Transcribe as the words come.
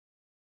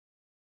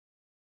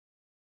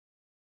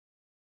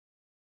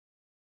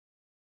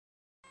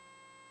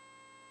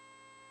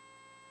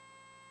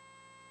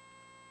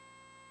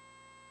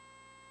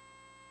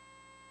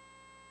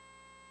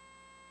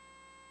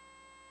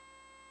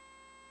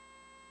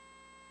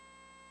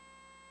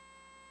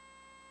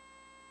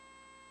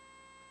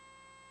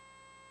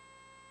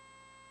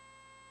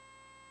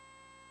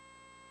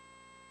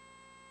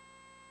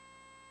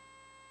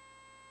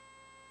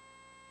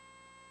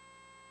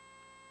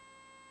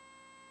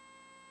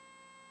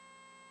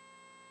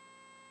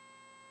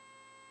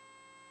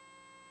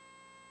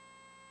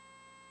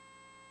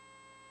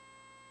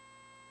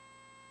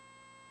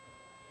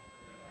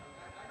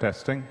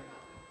Testing.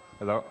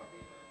 Hello.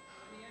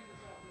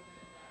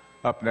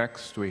 Up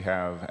next, we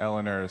have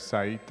Eleanor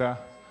Saita,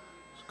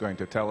 who's going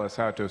to tell us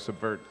how to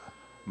subvert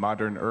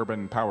modern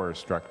urban power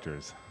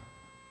structures.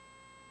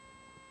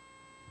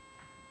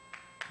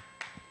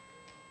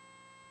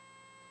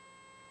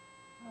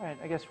 All right,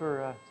 I guess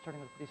we're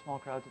starting with a pretty small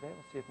crowd today.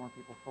 We'll see if more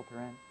people filter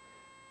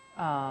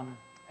in.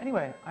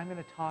 Anyway, I'm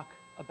going to talk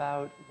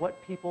about what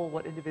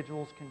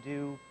individuals can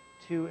do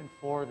to and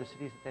for the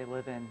cities that they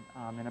live in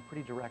a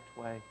pretty direct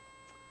way.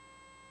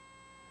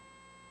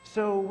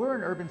 So we're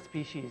an urban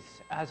species.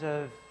 As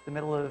of the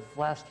middle of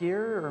last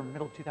year, or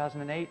middle of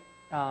 2008,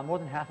 more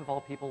than half of all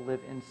people live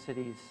in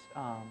cities,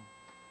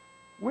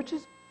 which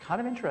is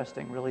kind of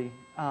interesting, really.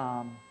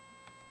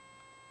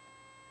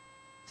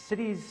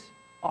 Cities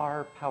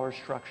are power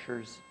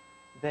structures.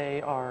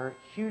 They are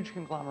huge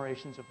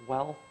conglomerations of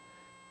wealth.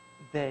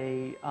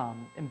 They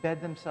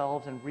embed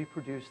themselves and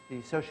reproduce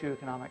the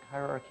socioeconomic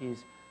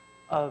hierarchies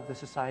of the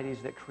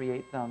societies that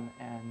create them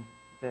and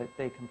that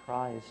they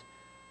comprise.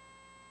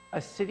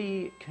 A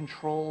city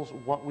controls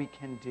what we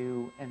can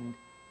do and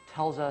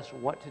tells us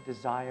what to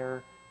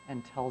desire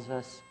and tells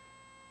us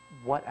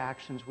what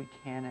actions we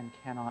can and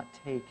cannot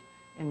take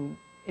in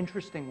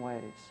interesting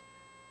ways.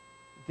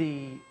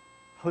 The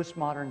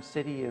postmodern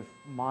city of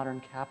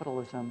modern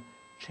capitalism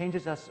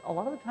changes us a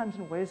lot of the times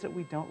in ways that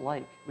we don't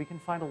like. We can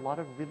find a lot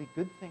of really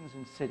good things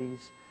in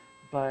cities,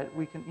 but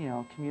we can,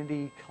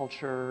 community,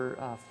 culture,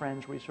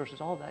 friends,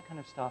 resources, all of that kind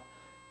of stuff.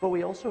 But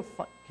we also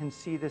can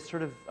see this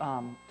sort of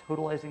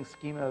totalizing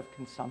schema of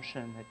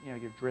consumption that,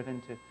 you're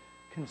driven to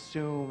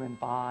consume and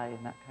buy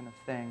and that kind of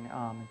thing.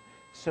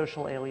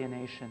 Social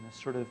alienation, this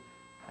sort of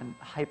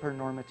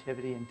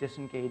hyper-normativity and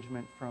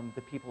disengagement from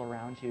the people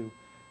around you,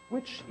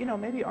 which,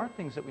 maybe aren't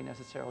things that we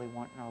necessarily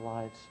want in our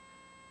lives.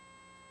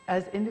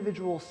 As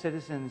individual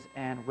citizens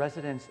and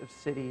residents of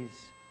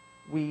cities,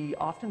 we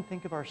often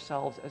think of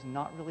ourselves as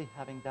not really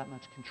having that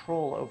much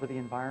control over the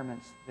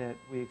environments that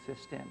we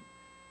exist in.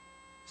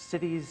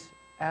 Cities,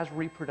 as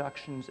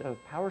reproductions of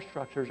power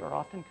structures, are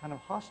often kind of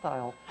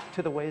hostile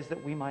to the ways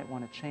that we might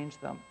want to change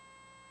them.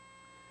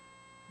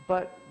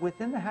 But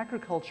within the hacker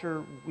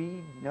culture,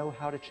 we know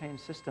how to change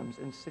systems,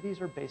 and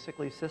cities are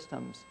basically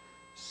systems.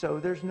 So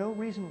there's no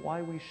reason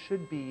why we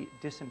should be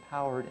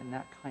disempowered in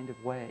that kind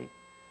of way.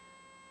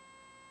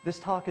 This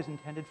talk is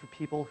intended for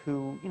people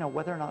who,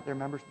 whether or not they're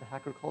members of the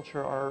hacker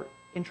culture, are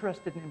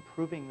interested in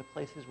improving the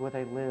places where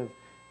they live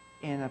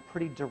in a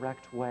pretty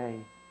direct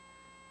way.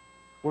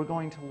 We're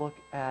going to look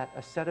at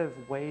a set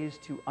of ways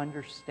to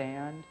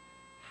understand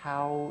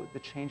how the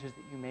changes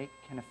that you make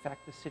can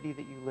affect the city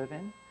that you live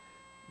in.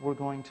 We're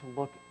going to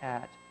look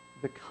at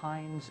the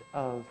kinds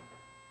of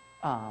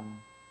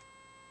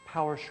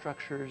power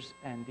structures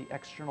and the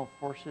external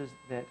forces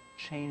that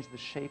change the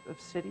shape of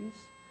cities.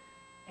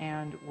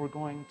 And we're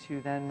going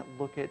to then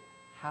look at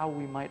how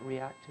we might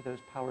react to those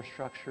power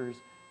structures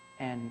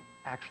and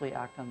actually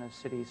act on those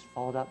cities,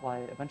 followed up by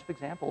a bunch of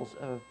examples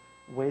of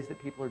ways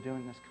that people are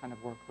doing this kind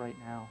of work right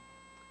now.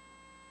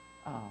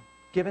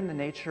 Given the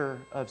nature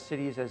of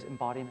cities as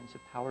embodiments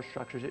of power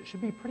structures, it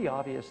should be pretty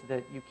obvious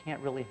that you can't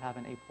really have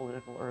an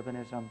apolitical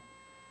urbanism.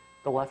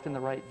 The left and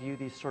the right view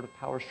these sort of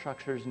power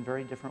structures in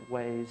very different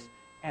ways,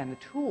 and the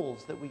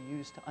tools that we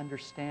use to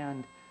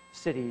understand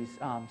cities,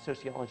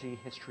 sociology,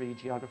 history,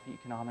 geography,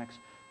 economics,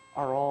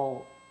 are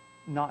all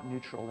not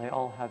neutral. They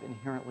all have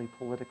inherently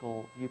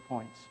political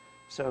viewpoints.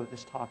 So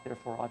this talk,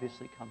 therefore,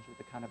 obviously comes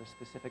with a kind of a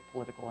specific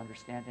political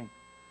understanding.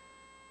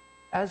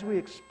 As we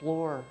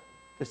explore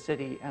the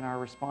city and our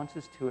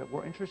responses to it,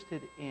 we're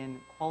interested in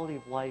quality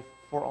of life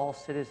for all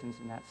citizens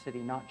in that city,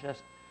 not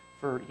just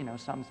for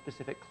some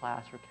specific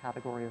class or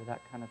category or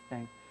that kind of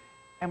thing.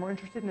 And we're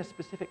interested in a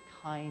specific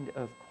kind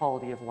of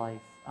quality of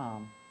life.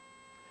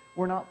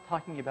 We're not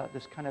talking about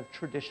this kind of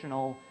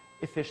traditional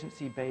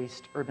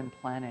efficiency-based urban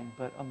planning,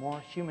 but a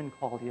more human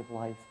quality of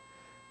life.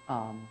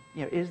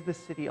 Is the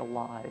city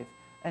alive?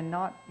 And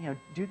not,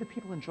 do the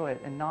people enjoy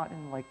it? And not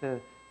in like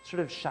the sort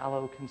of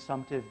shallow,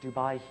 consumptive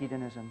Dubai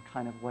hedonism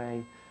kind of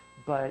way,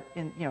 but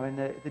in, in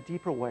the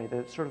deeper way,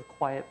 the sort of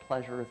quiet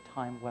pleasure of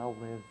time well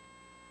lived.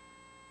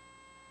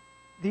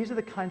 These are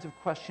the kinds of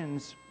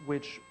questions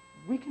which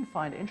we can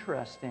find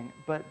interesting,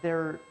 but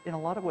they're in a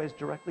lot of ways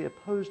directly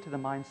opposed to the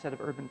mindset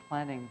of urban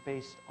planning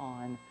based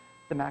on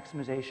the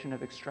maximization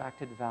of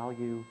extracted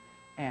value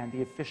and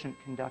the efficient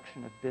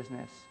conduction of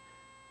business.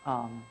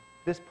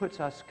 This puts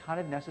us kind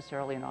of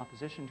necessarily in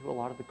opposition to a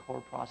lot of the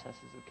core processes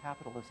of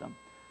capitalism.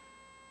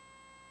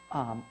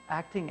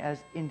 Acting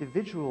as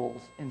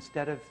individuals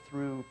instead of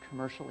through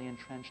commercially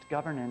entrenched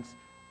governance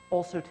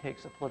also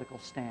takes a political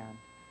stand.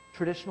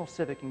 Traditional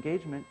civic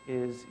engagement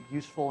is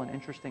useful and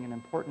interesting and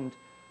important,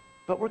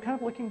 but we're kind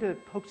of looking to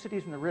poke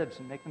cities in the ribs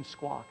and make them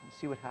squawk and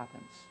see what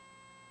happens.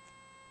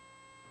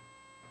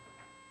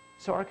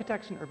 So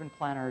architects and urban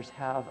planners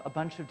have a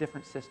bunch of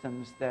different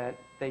systems that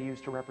they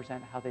use to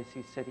represent how they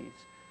see cities.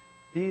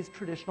 These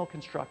traditional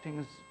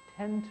constructings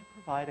tend to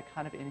provide a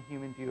kind of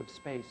inhuman view of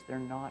space. They're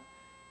not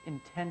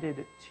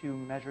intended to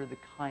measure the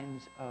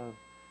kinds of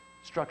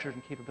structures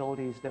and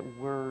capabilities that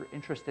we're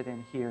interested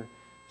in here.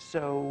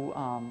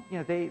 So,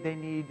 they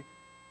need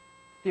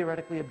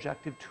theoretically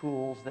objective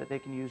tools that they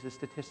can use as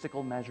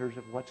statistical measures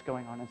of what's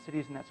going on in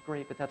cities, and that's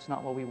great, but that's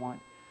not what we want.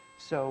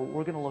 So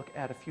we're going to look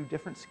at a few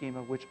different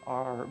schema which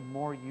are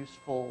more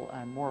useful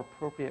and more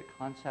appropriate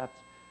concepts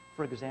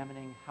for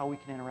examining how we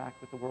can interact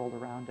with the world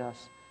around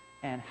us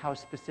and how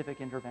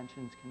specific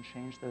interventions can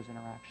change those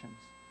interactions.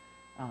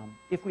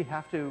 If we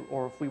have to,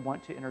 or if we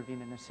want to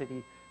intervene in a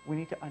city, we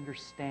need to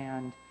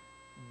understand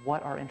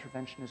what our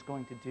intervention is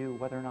going to do,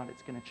 whether or not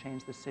it's going to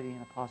change the city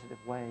in a positive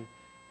way.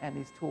 And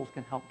these tools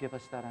can help give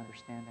us that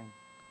understanding.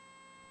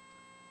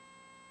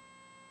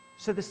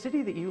 So the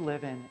city that you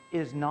live in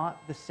is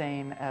not the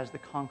same as the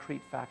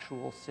concrete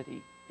factual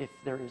city, if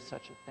there is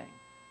such a thing.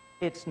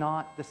 It's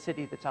not the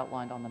city that's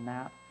outlined on the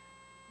map,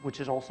 which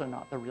is also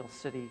not the real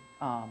city.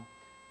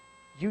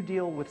 You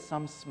deal with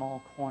some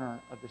small corner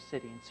of the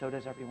city, and so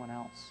does everyone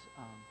else.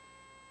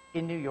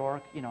 In New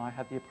York, I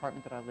have the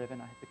apartment that I live in,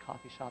 I have the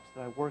coffee shops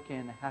that I work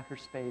in, the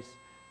hackerspace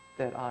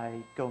that I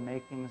go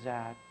make things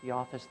at, the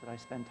office that I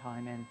spend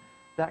time in,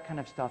 that kind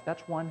of stuff.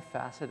 That's one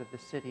facet of the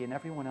city, and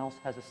everyone else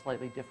has a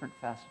slightly different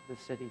facet of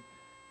the city,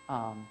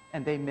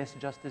 and they miss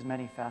just as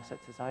many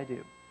facets as I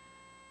do.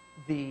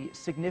 The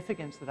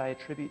significance that I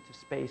attribute to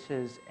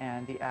spaces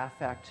and the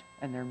affect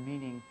and their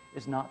meaning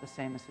is not the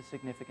same as the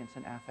significance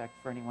and affect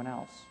for anyone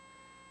else.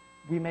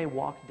 We may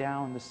walk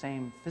down the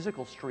same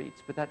physical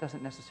streets, but that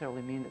doesn't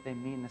necessarily mean that they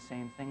mean the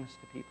same things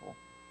to people.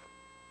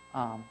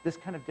 This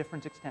kind of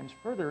difference extends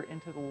further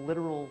into the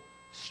literal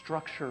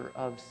structure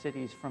of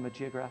cities from a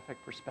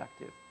geographic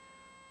perspective.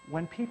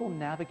 When people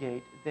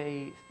navigate,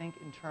 they think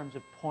in terms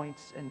of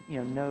points and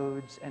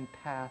nodes and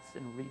paths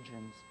and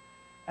regions.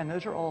 And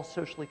those are all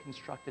socially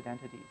constructed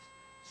entities.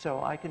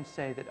 So I can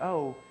say that,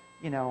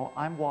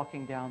 I'm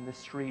walking down this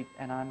street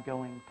and I'm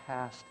going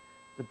past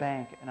the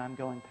bank and I'm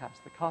going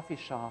past the coffee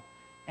shop,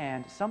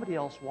 and somebody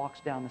else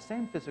walks down the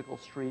same physical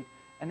street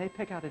and they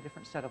pick out a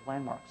different set of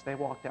landmarks. They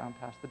walk down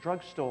past the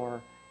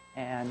drugstore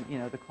and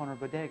the corner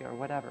bodega or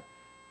whatever.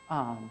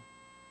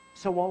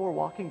 So while we're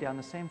walking down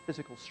the same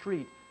physical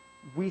street,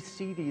 we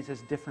see these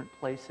as different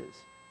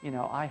places.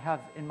 I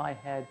have in my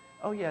head,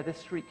 oh yeah, this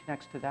street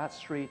connects to that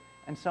street,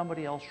 and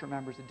somebody else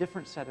remembers a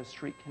different set of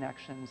street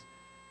connections.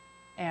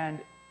 And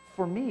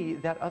for me,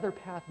 that other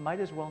path might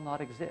as well not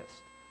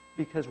exist,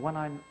 because when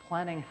I'm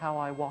planning how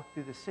I walk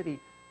through the city,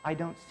 I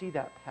don't see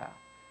that path.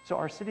 So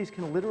our cities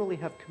can literally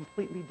have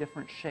completely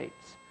different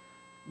shapes,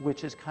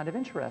 which is kind of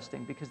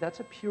interesting, because that's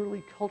a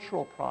purely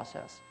cultural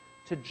process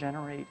to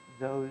generate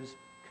those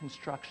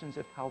constructions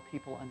of how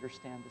people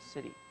understand the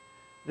city.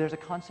 There's a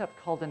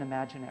concept called an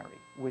imaginary,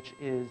 which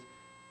is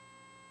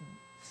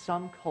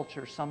some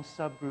culture, some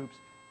subgroups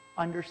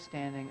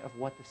understanding of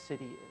what the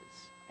city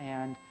is.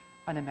 And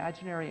an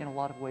imaginary in a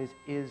lot of ways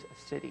is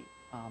a city.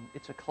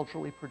 It's a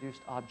culturally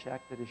produced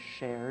object that is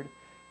shared.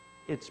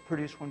 It's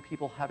produced when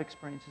people have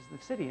experiences in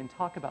the city and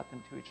talk about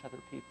them to each other,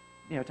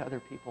 to other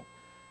people.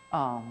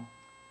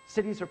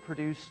 Cities are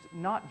produced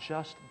not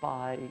just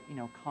by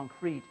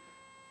concrete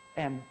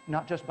and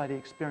not just by the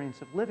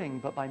experience of living,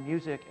 but by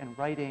music and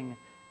writing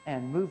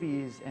and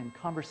movies and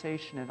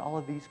conversation and all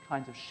of these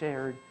kinds of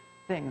shared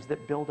things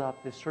that build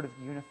up this sort of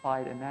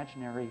unified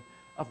imaginary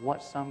of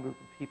what some group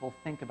of people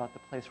think about the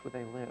place where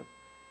they live.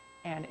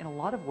 And in a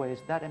lot of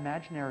ways, that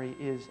imaginary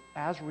is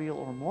as real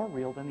or more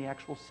real than the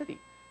actual city.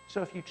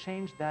 So if you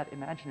change that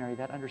imaginary,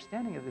 that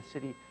understanding of the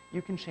city,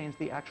 you can change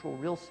the actual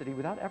real city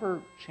without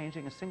ever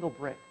changing a single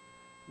brick,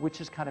 which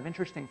is kind of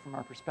interesting from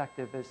our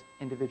perspective as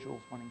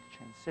individuals wanting to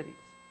change cities.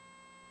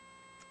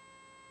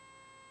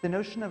 The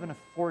notion of an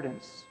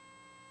affordance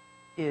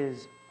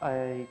is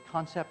a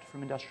concept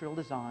from industrial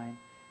design,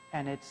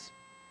 and it's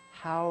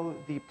how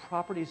the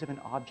properties of an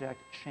object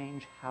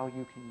change how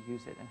you can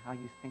use it and how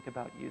you think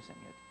about using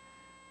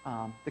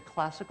it. The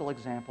classical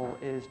example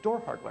is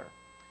door hardware.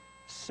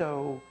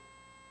 So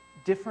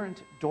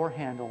different door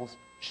handles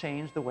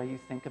change the way you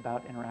think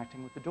about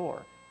interacting with the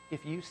door.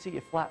 If you see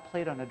a flat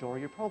plate on a door,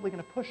 you're probably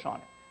going to push on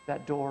it.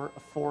 That door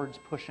affords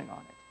pushing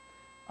on it.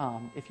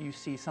 If you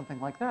see something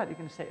like that, you're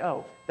going to say,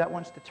 oh, that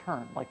wants to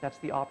turn, like that's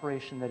the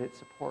operation that it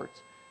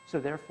supports. So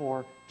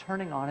therefore,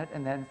 turning on it,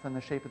 and then from the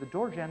shape of the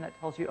door jamb, that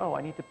tells you, oh,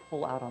 I need to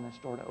pull out on this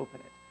door to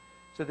open it.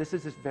 So this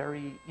is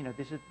very,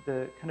 this is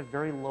the kind of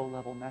very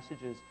low-level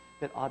messages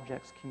that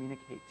objects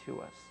communicate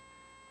to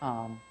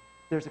us.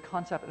 There's a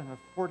concept of an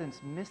affordance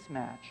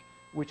mismatch,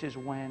 which is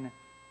when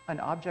an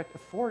object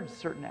affords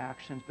certain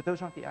actions, but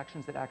those aren't the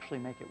actions that actually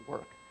make it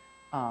work.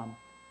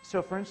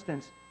 So for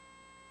instance,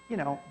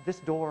 this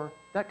door,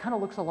 that kind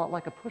of looks a lot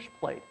like a push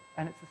plate,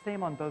 and it's the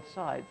same on both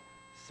sides.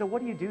 So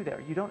what do you do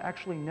there? You don't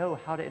actually know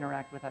how to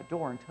interact with that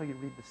door until you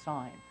read the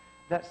sign.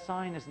 That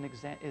sign is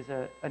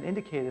an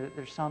indicator that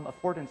there's some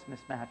affordance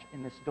mismatch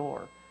in this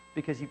door,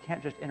 because you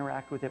can't just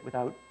interact with it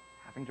without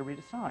having to read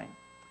a sign.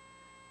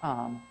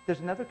 There's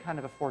another kind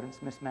of affordance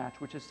mismatch,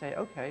 which is say,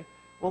 okay,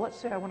 well, let's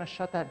say I want to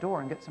shut that door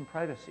and get some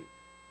privacy.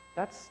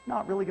 That's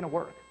not really going to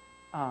work.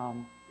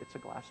 It's a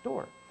glass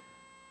door.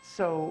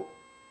 So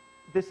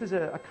this is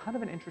a kind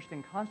of an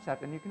interesting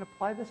concept, and you can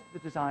apply this to the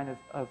design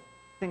of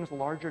things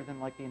larger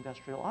than like the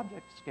industrial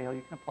object scale,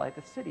 you can apply it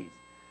to cities.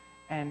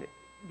 And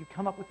you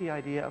come up with the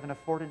idea of an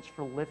affordance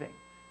for living.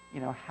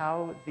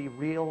 How the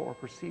real or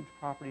perceived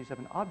properties of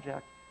an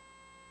object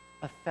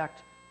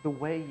affect the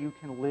way you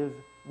can live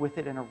with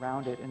it and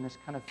around it in this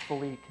kind of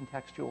fully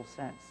contextual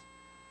sense.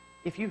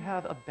 If you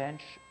have a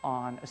bench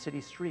on a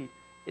city street,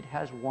 it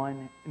has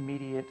one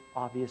immediate,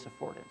 obvious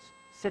affordance,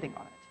 sitting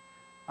on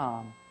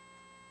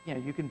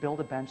it. You can build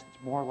a bench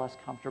that's more or less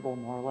comfortable,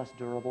 more or less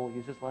durable,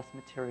 uses less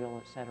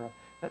material, etc.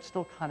 That's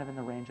still kind of in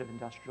the range of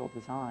industrial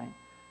design.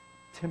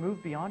 To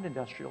move beyond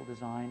industrial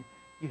design,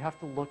 you have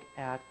to look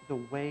at the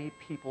way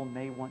people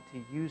may want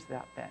to use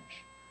that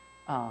bench.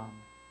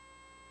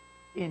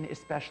 In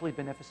especially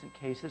beneficent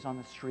cases on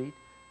the street,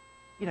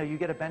 you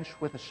get a bench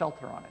with a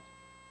shelter on it.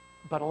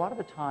 But a lot of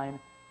the time,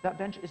 that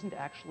bench isn't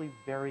actually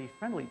very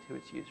friendly to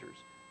its users.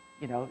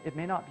 It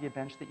may not be a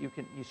bench that you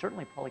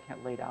certainly probably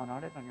can't lay down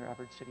on it on your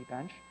average city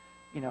bench.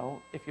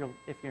 If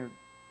you're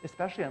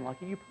especially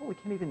unlucky, you probably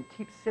can't even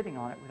keep sitting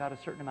on it without a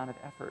certain amount of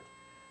effort.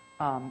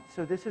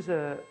 So this is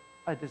a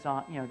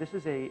design, this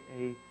is a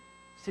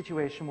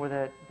situation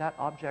where that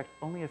object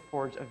only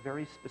affords a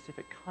very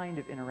specific kind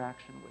of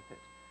interaction with it.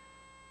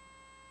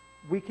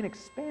 We can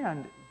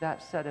expand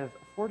that set of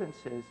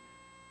affordances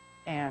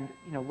and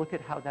look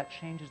at how that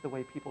changes the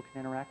way people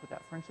can interact with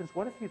that. For instance,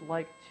 what if you'd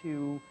like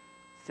to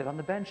sit on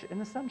the bench in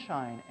the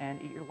sunshine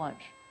and eat your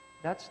lunch?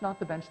 That's not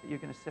the bench that you're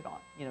going to sit on.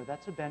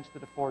 That's a bench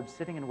that affords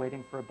sitting and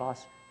waiting for a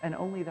bus, and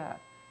only that.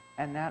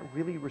 And that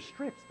really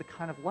restricts the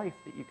kind of life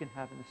that you can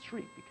have in the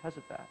street because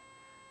of that.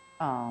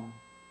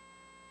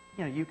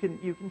 You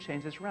can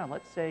change this around.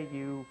 Let's say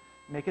you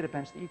make it a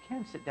bench that you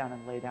can sit down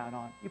and lay down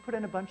on. You put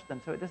in a bunch of them,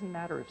 so it doesn't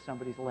matter if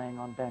somebody's laying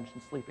on bench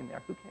and sleeping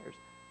there. Who cares?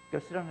 Go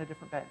sit on a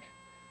different bench.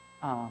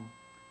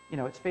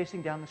 It's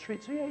facing down the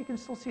street, so yeah, you can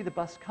still see the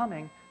bus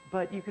coming,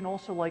 but you can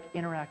also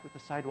interact with the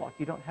sidewalk.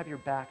 You don't have your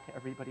back to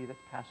everybody that's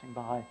passing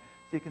by,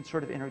 so you can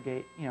sort of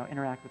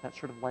interact with that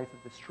sort of life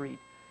of the street.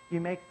 You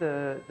make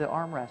the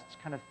armrests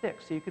kind of thick,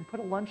 so you can put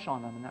a lunch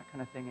on them and that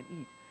kind of thing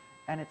and eat,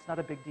 and it's not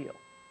a big deal.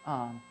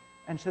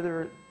 And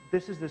so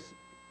this is this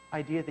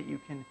idea that you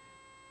can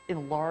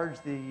enlarge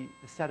the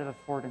set of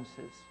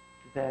affordances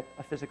that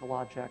a physical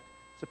object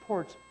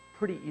supports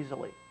pretty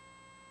easily.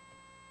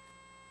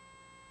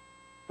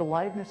 The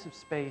liveness of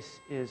space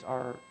is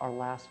our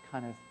last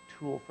kind of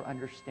tool for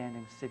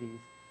understanding cities.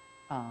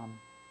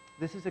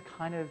 This is a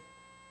kind of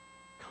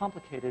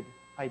complicated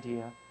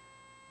idea.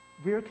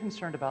 We're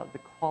concerned about the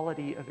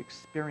quality of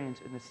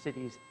experience in the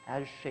cities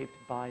as shaped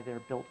by their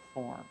built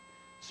form.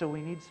 So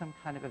we need some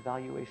kind of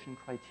evaluation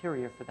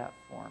criteria for that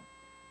form.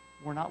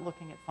 We're not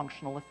looking at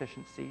functional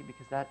efficiency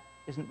because that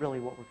isn't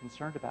really what we're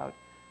concerned about.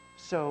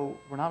 So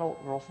we're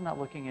also not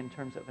looking in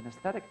terms of an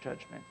aesthetic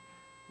judgment.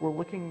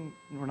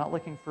 We're not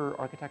looking for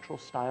architectural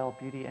style,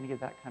 beauty, any of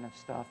that kind of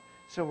stuff.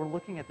 So we're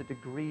looking at the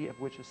degree of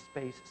which a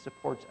space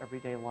supports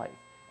everyday life.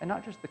 And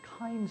not just the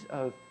kinds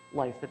of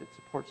life that it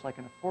supports like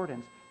an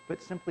affordance,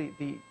 but simply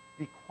the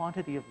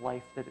quantity of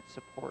life that it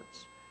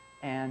supports.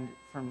 And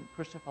from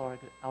Christopher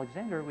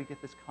Alexander, we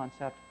get this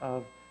concept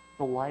of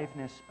the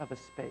liveness of a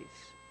space.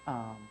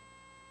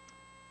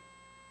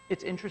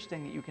 It's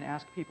interesting that you can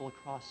ask people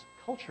across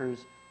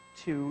cultures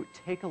to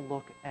take a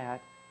look at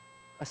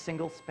a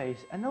single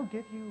space, and they'll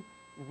give you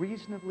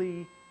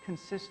reasonably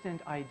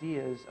consistent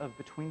ideas of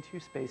between two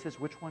spaces,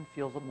 which one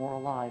feels more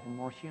alive and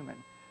more human.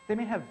 They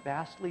may have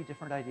vastly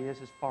different ideas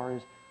as far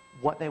as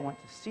what they want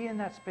to see in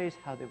that space,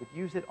 how they would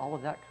use it, all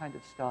of that kind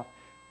of stuff,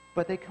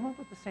 but they come up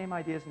with the same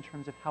ideas in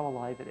terms of how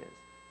alive it is.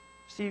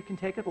 So you can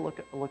take a look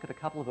at a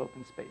couple of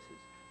open spaces.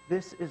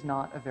 This is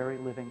not a very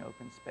living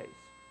open space.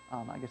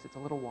 I guess it's a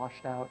little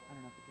washed out. I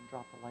don't know if we can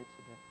drop the lights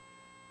a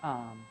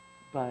bit,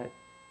 but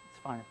it's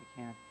fine if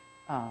we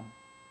can't.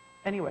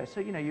 Anyway, so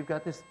you've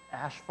got this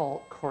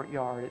asphalt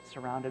courtyard. It's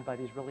surrounded by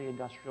these really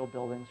industrial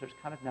buildings. There's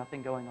kind of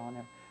nothing going on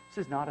there.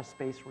 This is not a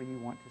space where you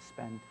want to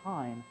spend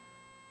time.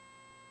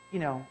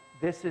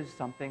 This is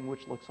something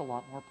which looks a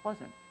lot more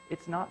pleasant.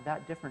 It's not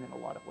that different in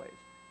a lot of ways.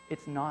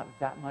 It's not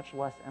that much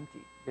less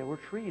empty. There were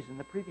trees in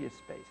the previous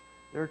space.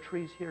 There are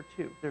trees here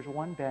too. There's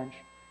one bench,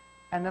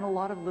 and then a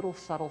lot of little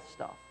subtle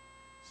stuff.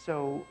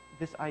 So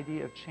this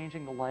idea of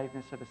changing the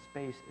liveness of a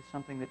space is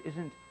something that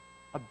isn't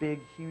a big,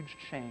 huge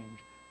change,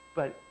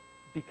 but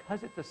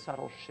because it's a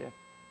subtle shift,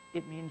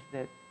 it means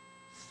that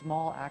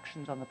small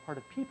actions on the part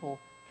of people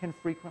can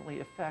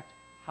frequently affect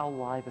how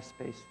live a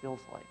space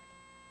feels like.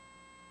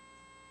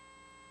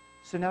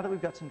 So now that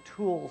we've got some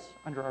tools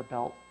under our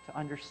belt to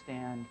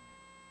understand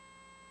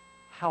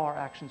how our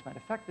actions might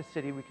affect the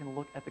city, we can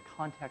look at the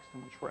context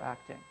in which we're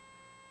acting.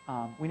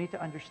 We need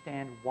to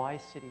understand why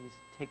cities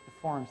take the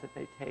forms that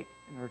they take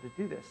in order to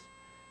do this.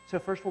 So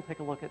first we'll take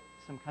a look at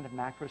some kind of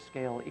macro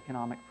scale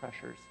economic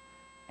pressures.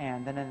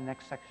 And then in the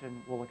next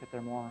section, we'll look at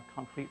their more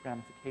concrete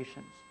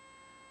ramifications.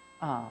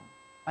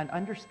 An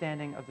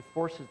understanding of the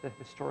forces that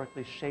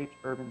historically shaped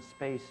urban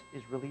space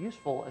is really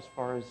useful as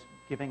far as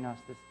giving us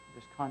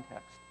this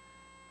context.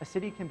 A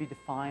city can be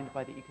defined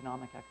by the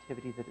economic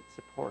activity that it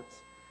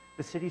supports.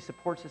 The city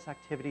supports this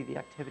activity. The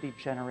activity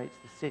generates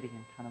the city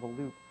in kind of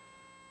a loop.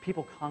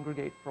 People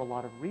congregate for a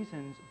lot of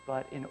reasons,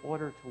 but in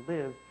order to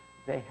live,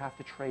 they have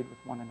to trade with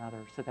one another.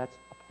 So that's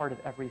a part of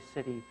every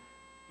city.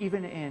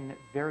 Even in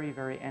very,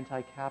 very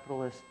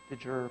anti-capitalist de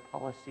jure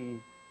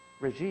policy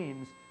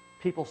regimes,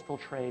 people still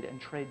trade,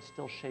 and trade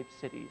still shapes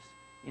cities.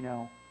 You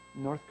know,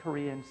 North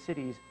Korean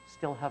cities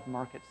still have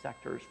market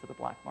sectors for the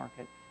black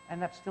market,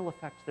 and that still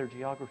affects their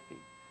geography.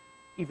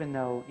 Even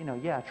though, you know,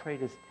 yeah,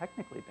 trade is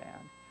technically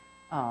banned.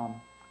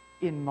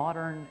 In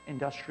modern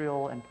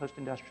industrial and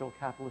post-industrial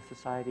capitalist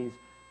societies,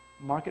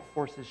 market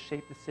forces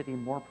shape the city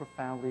more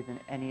profoundly than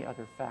any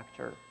other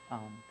factor.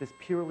 This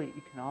purely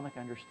economic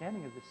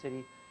understanding of the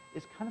city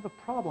is kind of a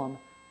problem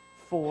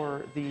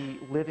for the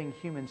living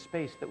human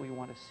space that we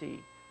want to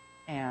see.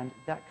 And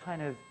that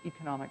kind of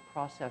economic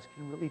process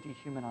can really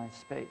dehumanize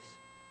space.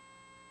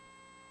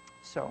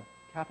 So,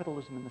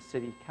 capitalism in the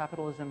city.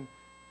 Capitalism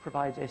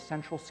provides a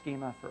central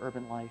schema for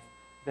urban life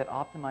that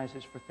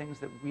optimizes for things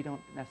that we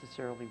don't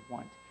necessarily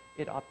want.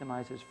 It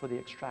optimizes for the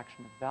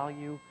extraction of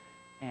value,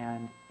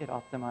 and it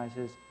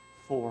optimizes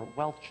for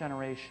wealth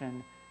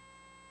generation.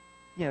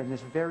 You know, in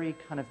this very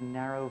kind of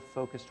narrow,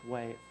 focused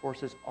way, it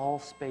forces all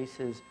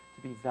spaces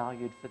to be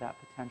valued for that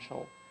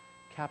potential.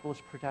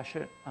 Capitalist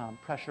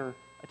pressure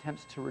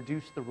attempts to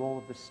reduce the role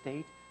of the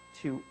state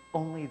to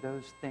only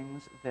those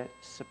things that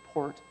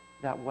support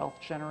that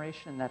wealth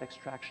generation, that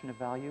extraction of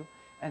value,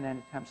 and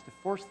then attempts to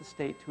force the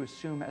state to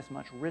assume as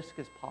much risk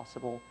as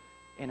possible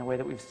in a way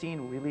that we've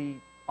seen really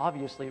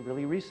obviously,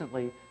 really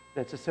recently,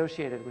 that's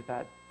associated with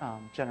that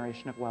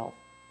generation of wealth.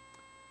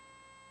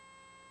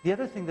 The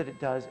other thing that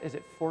it does is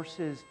it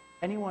forces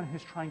anyone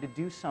who's trying to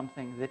do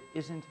something that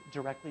isn't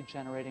directly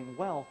generating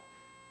wealth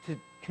to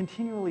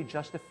continually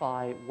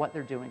justify what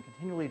they're doing,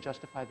 continually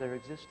justify their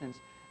existence,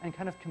 and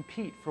kind of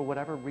compete for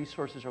whatever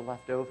resources are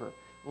left over.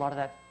 A lot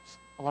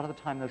of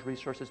the time, those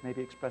resources may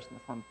be expressed in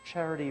the form of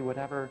charity,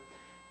 whatever.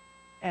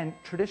 And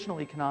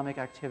traditional economic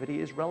activity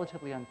is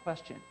relatively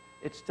unquestioned.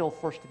 It's still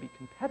forced to be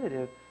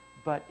competitive,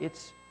 but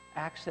its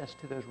access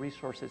to those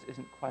resources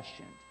isn't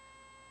questioned.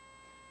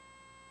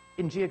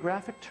 In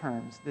geographic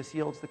terms, this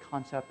yields the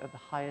concept of the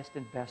highest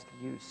and best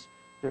use.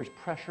 There's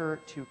pressure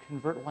to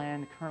convert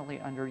land currently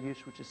under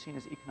use, which is seen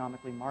as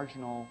economically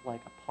marginal,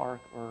 like a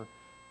park or,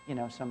 you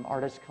know, some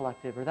artist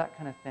collective or that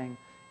kind of thing,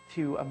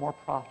 to a more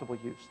profitable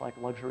use, like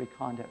luxury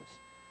condos.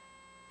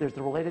 There's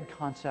the related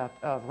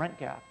concept of rent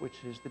gap,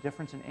 which is the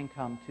difference in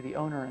income to the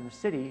owner in the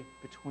city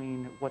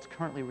between what's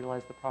currently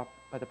realized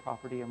by the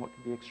property and what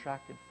can be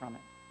extracted from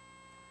it.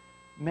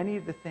 Many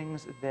of the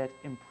things that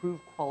improve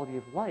quality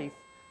of life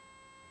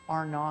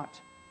are not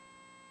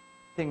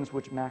things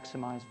which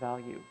maximize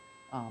value.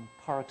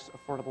 Parks,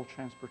 affordable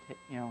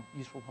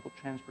useful public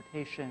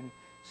transportation,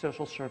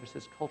 social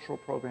services, cultural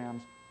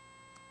programs.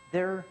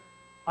 They're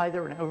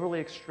either an overly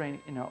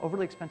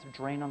expensive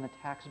drain on the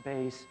tax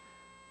base,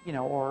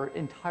 or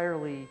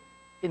entirely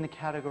in the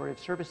category of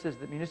services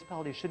that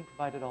municipalities shouldn't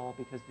provide at all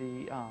because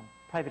the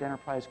private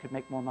enterprise could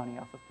make more money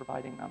off of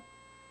providing them.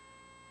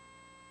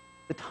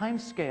 The time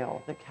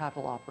scale that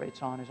capital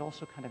operates on is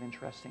also kind of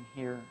interesting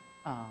here.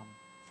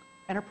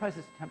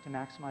 Enterprises attempt to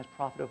maximize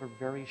profit over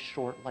very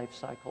short life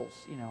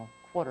cycles,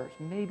 quarters,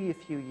 maybe a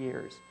few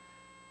years.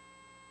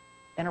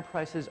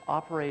 Enterprises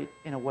operate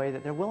in a way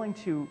that they're willing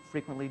to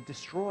frequently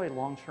destroy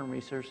long-term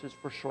resources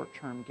for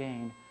short-term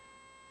gain.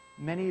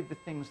 Many of the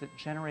things that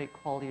generate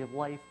quality of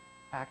life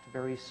act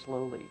very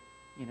slowly.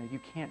 You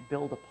can't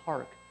build a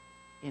park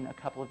in a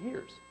couple of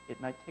years.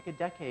 It might take a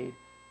decade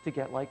to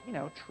get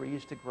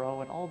trees to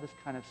grow and all this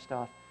kind of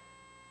stuff.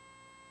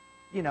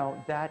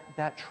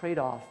 That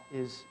trade-off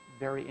is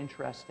very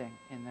interesting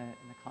in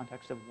the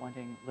context of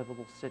wanting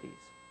livable cities.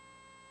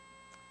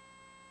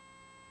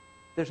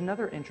 There's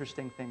another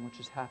interesting thing which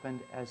has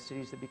happened as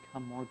cities have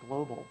become more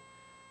global.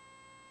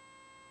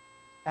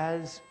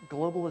 As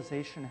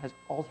globalization has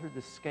altered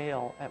the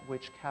scale at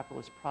which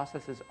capitalist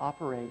processes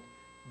operate,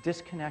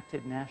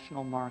 disconnected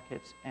national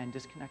markets and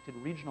disconnected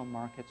regional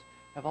markets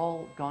have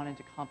all gone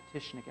into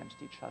competition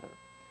against each other.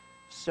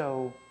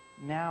 So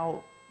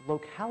now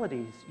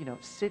localities,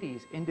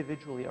 cities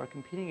individually are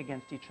competing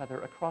against each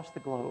other across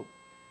the globe.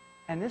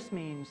 And this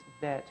means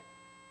that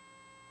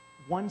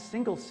one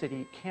single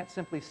city can't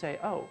simply say,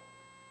 oh,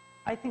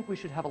 I think we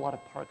should have a lot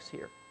of parks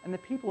here. And the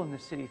people in the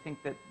city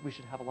think that we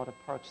should have a lot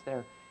of parks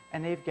there.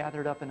 And they've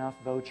gathered up enough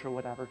votes or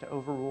whatever to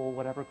overrule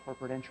whatever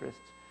corporate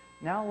interests.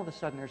 Now all of a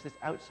sudden there's this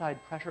outside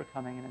pressure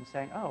coming in and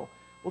saying, oh,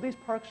 well these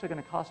parks are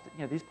going to cost,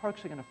 these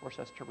parks are going to force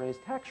us to raise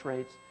tax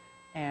rates,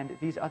 and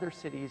these other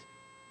cities,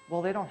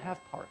 well, they don't have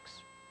parks,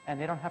 and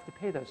they don't have to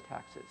pay those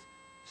taxes.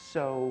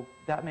 So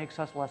that makes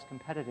us less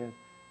competitive,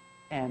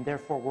 and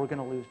therefore we're going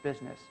to lose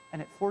business.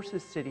 And it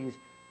forces cities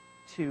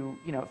to,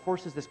 it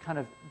forces this kind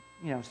of,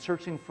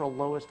 searching for a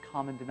lowest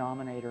common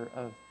denominator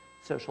of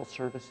social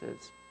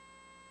services.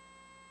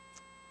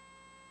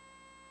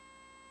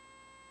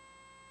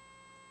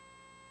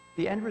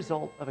 The end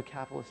result of a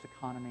capitalist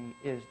economy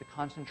is the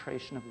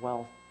concentration of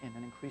wealth in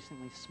an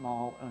increasingly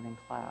small owning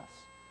class.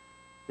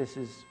 This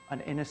is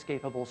an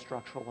inescapable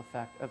structural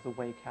effect of the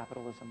way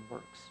capitalism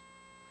works,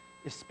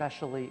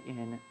 especially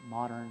in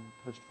modern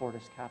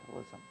post-Fordist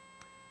capitalism.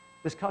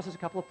 This causes a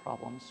couple of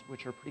problems,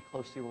 which are pretty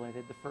closely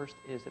related. The first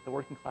is that the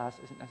working class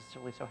isn't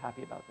necessarily so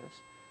happy about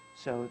this.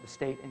 So the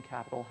state and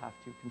capital have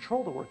to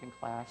control the working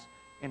class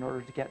in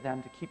order to get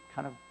them to keep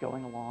kind of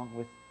going along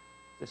with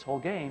this whole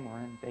game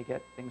wherein they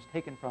get things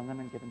taken from them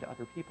and given to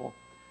other people.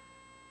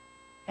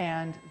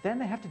 And then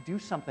they have to do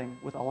something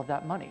with all of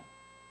that money.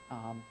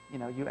 You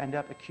know, you end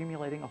up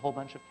accumulating a whole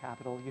bunch of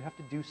capital. You have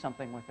to do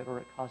something with it, or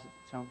it causes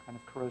its own kind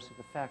of corrosive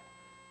effect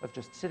of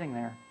just sitting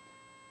there.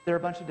 There are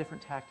a bunch of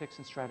different tactics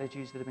and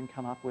strategies that have been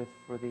come up with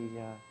for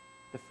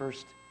the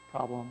first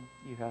problem.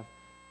 You have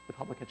the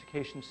public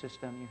education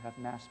system. You have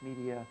mass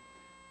media.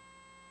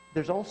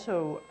 There's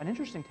also an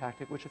interesting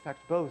tactic which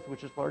affects both,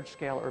 which is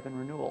large-scale urban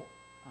renewal,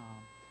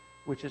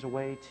 which is a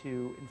way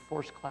to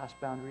enforce class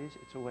boundaries.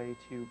 It's a way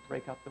to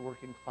break up the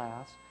working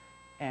class.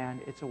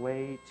 And it's a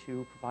way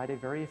to provide a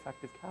very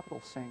effective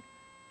capital sink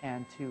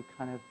and to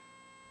kind of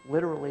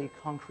literally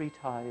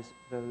concretize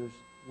those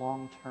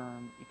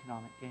long-term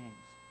economic gains.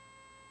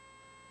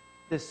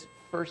 This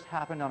first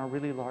happened on a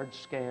really large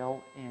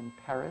scale in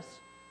Paris,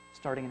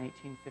 starting in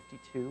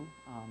 1852.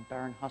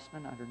 Baron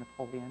Haussmann, under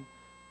Napoleon,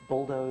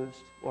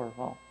 bulldozed, or,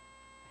 well,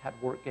 had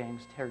work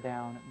gangs tear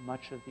down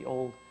much of the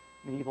old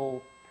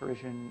medieval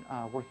Parisian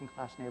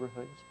working-class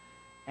neighborhoods.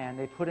 And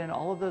they put in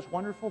all of those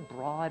wonderful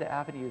broad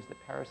avenues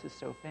that Paris is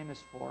so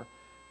famous for,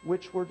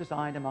 which were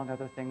designed, among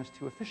other things,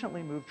 to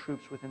efficiently move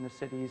troops within the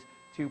cities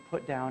to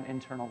put down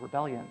internal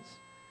rebellions.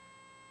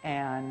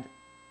 And,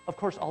 of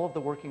course, all of the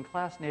working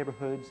class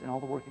neighborhoods and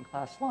all the working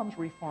class slums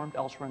reformed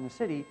elsewhere in the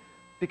city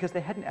because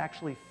they hadn't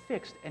actually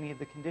fixed any of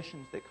the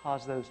conditions that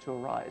caused those to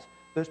arise.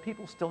 Those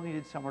people still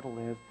needed somewhere to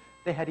live.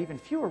 They had even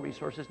fewer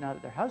resources now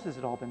that their houses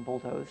had all been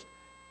bulldozed.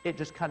 It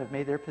just kind of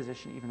made their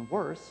position even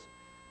worse.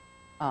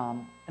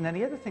 And then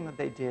the other thing that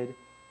they did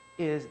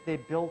is they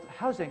built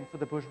housing for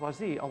the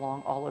bourgeoisie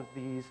along all of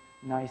these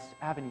nice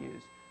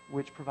avenues,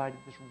 which provided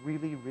this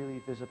really, really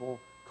visible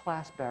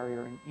class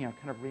barrier and, you know,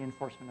 kind of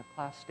reinforcement of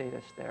class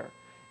status there.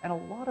 And a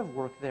lot of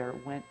work there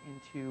went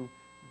into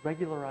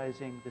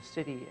regularizing the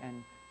city,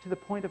 and to the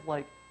point of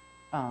like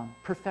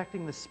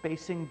perfecting the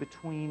spacing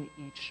between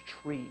each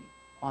tree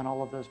on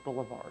all of those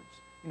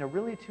boulevards, you know,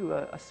 really to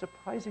a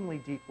surprisingly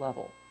deep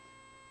level.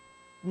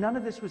 None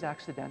of this was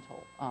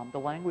accidental. The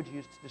language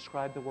used to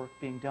describe the work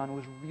being done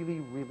was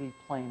really, really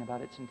plain about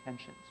its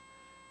intentions.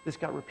 This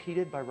got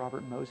repeated by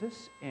Robert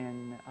Moses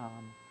in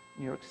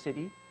New York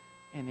City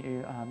in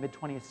the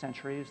mid-20th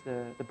century as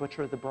the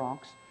butcher of the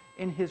Bronx.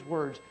 In his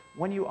words,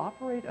 when you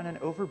operate on an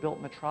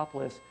overbuilt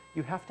metropolis,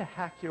 you have to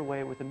hack your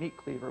way with a meat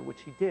cleaver,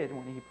 which he did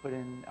when he put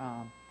in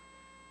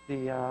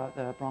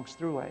the Bronx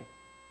Thruway.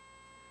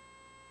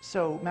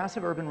 So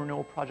massive urban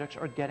renewal projects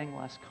are getting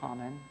less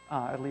common,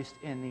 at least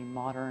in the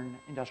modern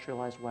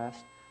industrialized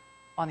West.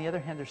 On the other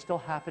hand, they're still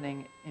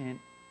happening in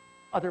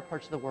other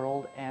parts of the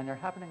world, and they're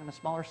happening on a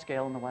smaller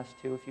scale in the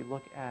West too. If you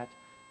look at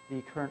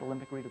the current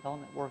Olympic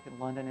redevelopment work in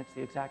London, it's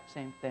the exact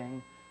same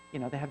thing. You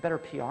know, they have better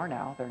PR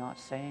now. They're not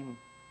saying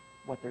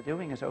what they're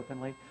doing as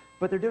openly,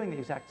 but they're doing the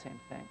exact same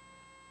thing.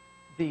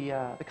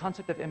 The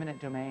concept of eminent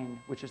domain,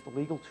 which is the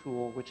legal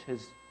tool which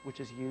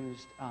is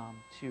used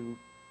to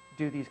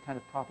do these kind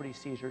of property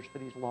seizures for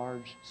these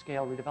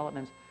large-scale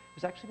redevelopments,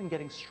 has actually been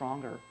getting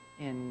stronger.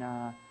 In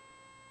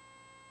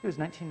it was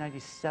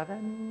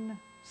 1997,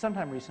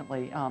 sometime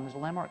recently. There's a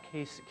landmark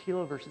case,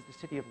 Kelo versus the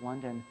City of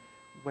London,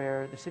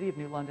 where the City of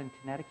New London,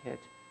 Connecticut,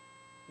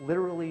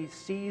 literally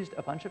seized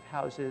a bunch of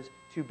houses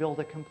to build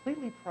a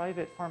completely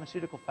private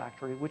pharmaceutical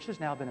factory, which has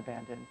now been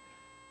abandoned.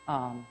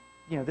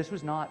 You know, this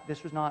was not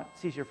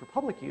seizure for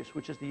public use,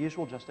 which is the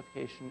usual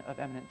justification of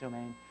eminent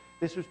domain.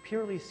 This was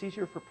purely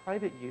seizure for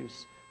private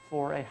use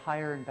for a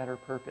higher and better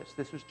purpose.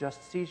 This was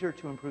just seizure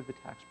to improve the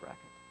tax bracket.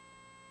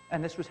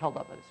 And this was held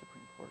up by the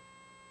Supreme Court.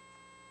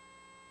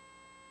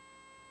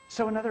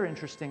 So another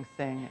interesting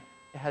thing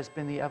has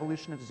been the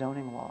evolution of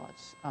zoning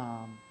laws.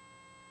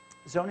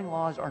 Zoning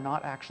laws are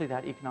not actually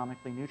that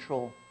economically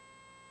neutral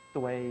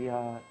the way you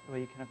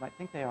kind of might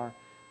think they are.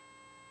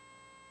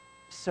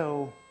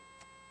 So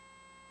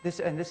this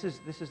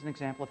is an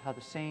example of how the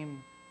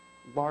same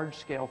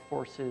large-scale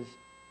forces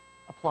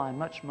apply on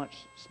much,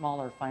 much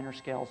smaller, finer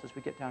scales as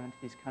we get down into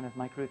these kind of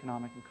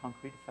microeconomic and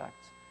concrete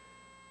effects.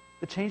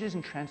 The changes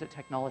in transit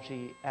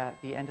technology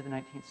at the end of the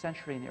 19th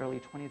century and the early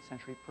 20th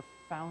century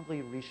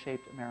profoundly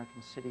reshaped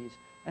American cities,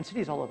 and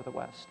cities all over the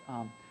West.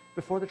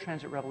 Before the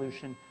transit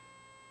revolution,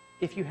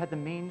 if you had the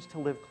means to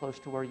live close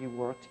to where you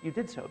worked, you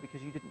did so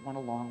because you didn't want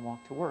a long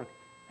walk to work,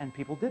 and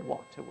people did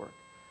walk to work.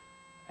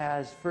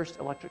 As first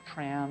electric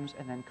trams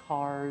and then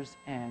cars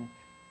and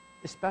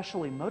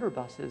especially motor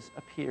buses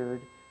appeared,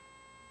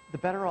 the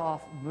better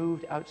off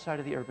moved outside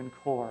of the urban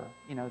core.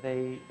 You know,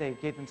 they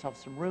gave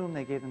themselves some room,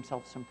 they gave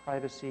themselves some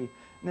privacy, and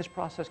this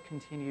process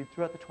continued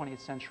throughout the 20th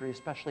century,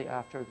 especially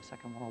after the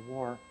Second World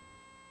War.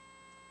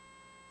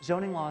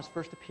 Zoning laws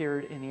first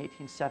appeared in the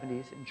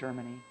 1870s in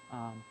Germany,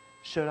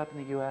 showed up in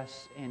the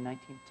US in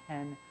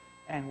 1910,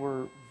 and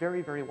were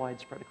very, very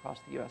widespread across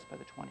the US by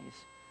the 20s.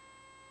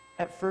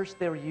 At first,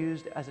 they were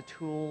used as a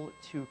tool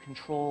to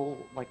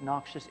control like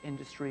noxious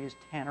industries,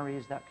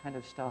 tanneries, that kind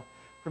of stuff,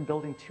 from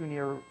building too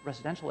near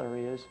residential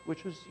areas,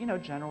 which was,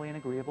 generally an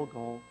agreeable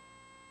goal.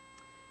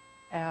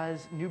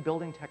 As new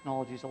building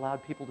technologies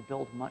allowed people to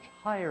build much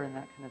higher and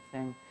that kind of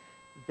thing,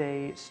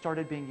 they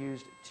started being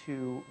used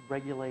to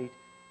regulate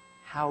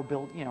how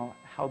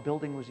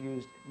building was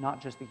used,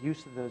 not just the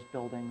use of those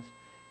buildings.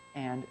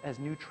 And as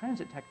new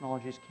transit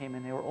technologies came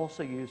in, they were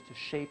also used to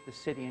shape the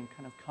city and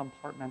kind of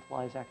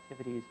compartmentalize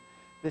activities.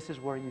 This is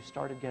where you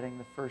started getting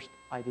the first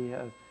idea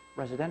of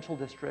residential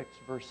districts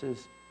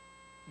versus,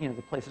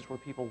 the places where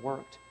people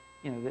worked.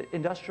 The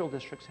industrial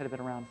districts had been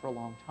around for a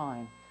long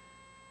time.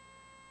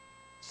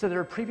 So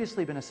there had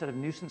previously been a set of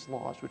nuisance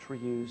laws which were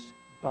used,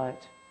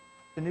 but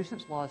the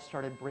nuisance laws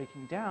started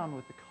breaking down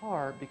with the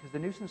car because the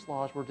nuisance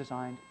laws were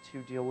designed to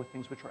deal with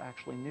things which were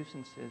actually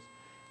nuisances.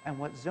 And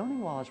what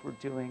zoning laws were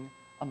doing,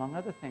 among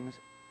other things,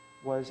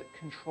 was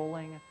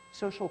controlling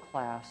social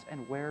class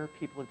and where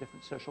people of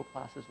different social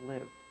classes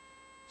lived.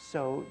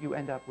 So you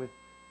end up with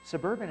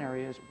suburban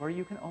areas where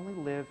you can only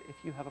live if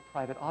you have a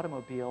private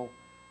automobile,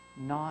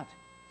 not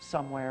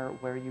somewhere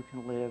where you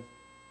can live,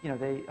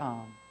 they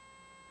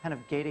kind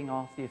of gating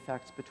off the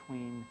effects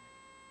between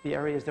the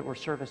areas that were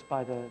serviced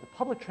by the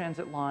public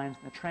transit lines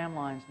and the tram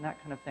lines and that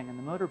kind of thing, and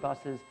the motor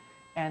buses,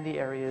 and the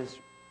areas,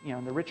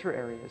 in the richer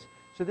areas.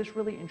 So this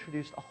really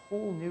introduced a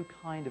whole new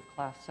kind of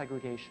class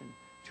segregation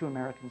to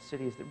American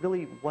cities that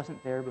really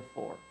wasn't there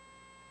before.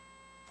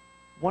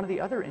 One of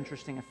the other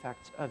interesting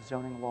effects of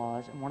zoning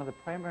laws, and one of the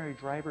primary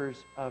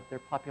drivers of their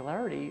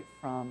popularity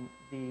from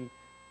the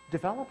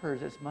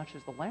developers as much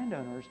as the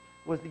landowners,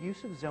 was the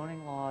use of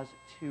zoning laws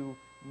to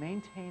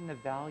maintain the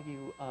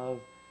value of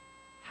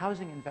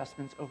housing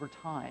investments over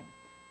time.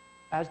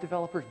 As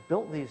developers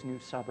built these new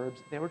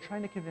suburbs, they were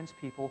trying to convince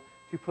people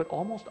to put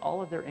almost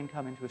all of their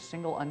income into a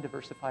single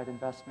undiversified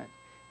investment.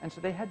 And so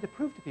they had to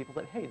prove to people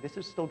that, hey, this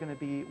is still going to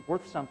be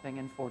worth something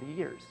in 40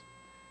 years.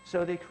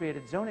 So they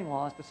created zoning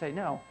laws to say,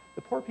 no,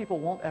 the poor people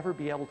won't ever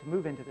be able to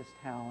move into this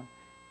town,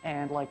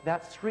 and like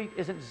that street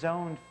isn't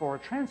zoned for a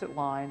transit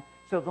line,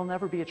 so there'll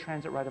never be a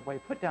transit right-of-way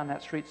put down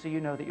that street, so you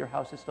know that your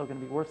house is still going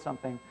to be worth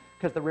something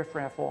because the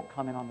riffraff won't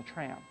come in on the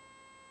tram.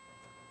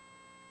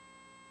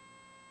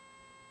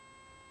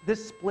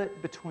 This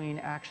split between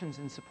actions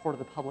in support of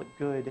the public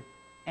good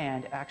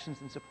and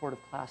actions in support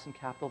of class and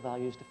capital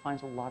values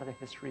defines a lot of the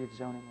history of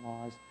zoning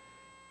laws.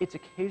 It's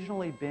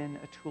occasionally been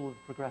a tool of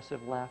the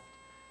progressive left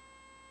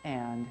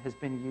and has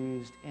been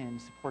used in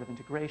support of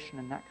integration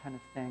and that kind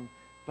of thing,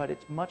 but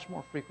it's much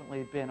more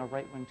frequently been a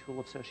right-wing tool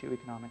of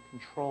socioeconomic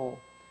control.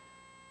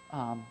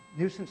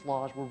 Nuisance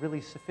laws were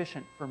really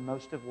sufficient for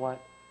most of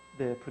what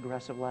the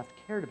progressive left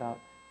cared about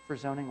for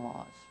zoning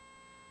laws.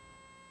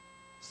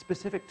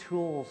 Specific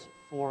tools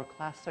for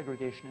class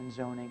segregation in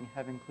zoning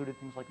have included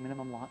things like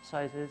minimum lot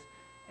sizes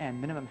and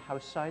minimum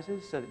house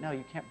sizes, so that no,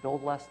 you can't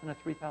build less than a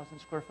 3,000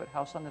 square foot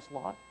house on this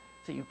lot,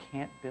 so you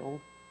can't build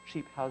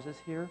cheap houses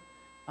here.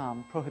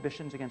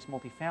 Prohibitions against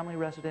multifamily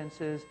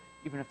residences,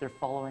 even if they're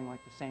following like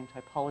the same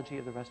typology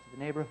of the rest of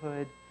the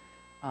neighborhood.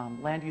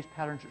 Land use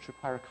patterns which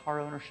require car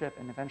ownership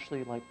and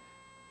eventually like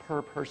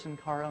per person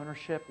car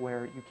ownership,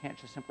 where you can't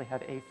just simply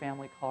have a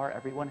family car,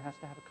 everyone has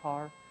to have a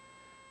car.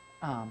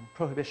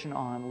 Prohibition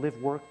on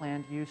live-work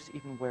land use,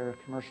 even where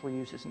commercial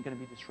use isn't going to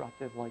be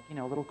disruptive. Like,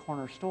 a little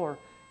corner store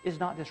is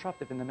not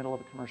disruptive in the middle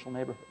of a commercial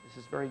neighborhood. This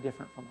is very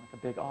different from like a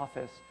big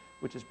office,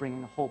 which is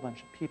bringing a whole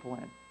bunch of people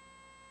in.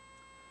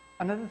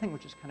 Another thing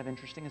which is kind of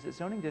interesting is that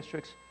zoning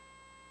districts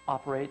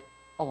operate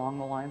along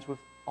the lines with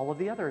all of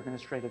the other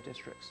administrative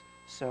districts.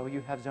 So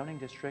you have zoning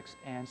districts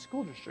and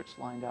school districts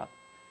lined up.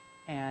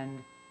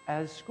 And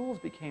as schools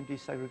became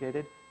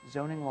desegregated,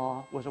 zoning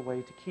law was a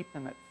way to keep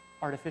them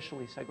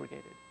artificially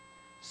segregated.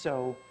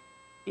 So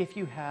if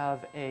you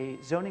have a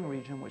zoning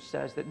region which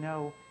says that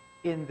no,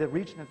 in the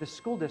region of this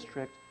school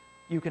district,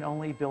 you can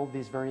only build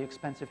these very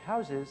expensive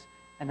houses,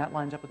 and that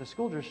lines up with the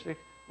school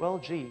district, well,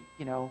 gee,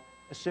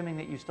 assuming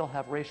that you still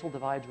have racial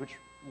divides which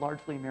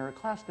largely mirror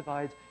class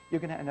divides,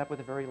 you're going to end up with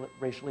a very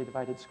racially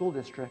divided school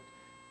district,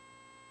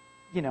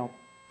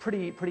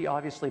 pretty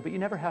obviously, but you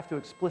never have to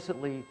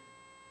explicitly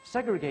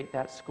segregate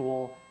that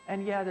school.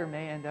 And yeah, there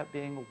may end up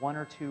being one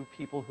or two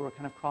people who are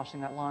kind of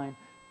crossing that line,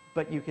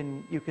 but you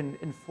can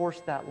enforce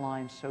that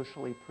line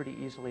socially pretty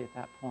easily at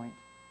that point.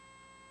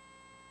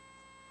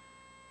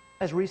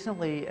 As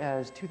recently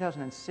as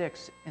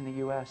 2006 in the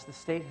US, the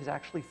state has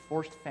actually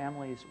forced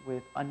families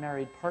with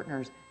unmarried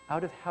partners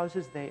out of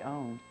houses they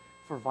owned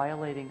for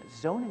violating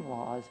zoning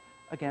laws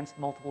against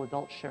multiple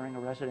adults sharing a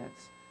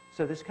residence.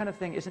 So this kind of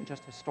thing isn't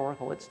just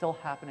historical, it's still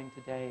happening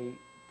today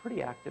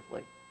pretty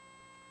actively.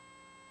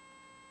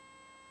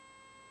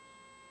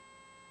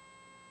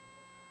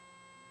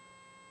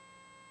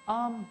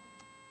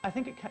 I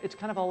think it's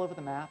kind of all over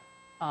the map.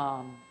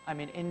 I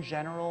mean, in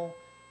general,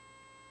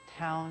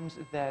 towns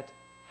that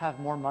have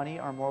more money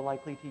are more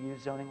likely to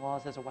use zoning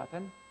laws as a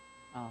weapon.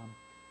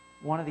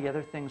 One of the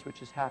other things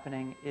which is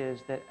happening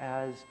is that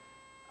as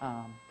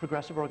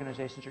progressive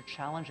organizations are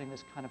challenging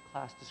this kind of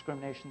class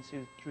discrimination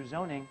through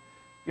zoning,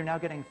 you're now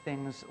getting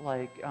things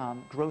like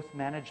growth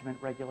management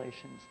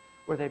regulations,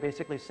 where they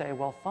basically say,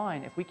 well,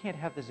 fine, if we can't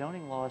have the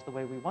zoning laws the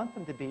way we want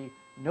them to be,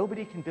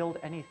 nobody can build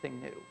anything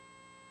new.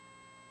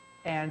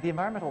 And the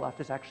environmental left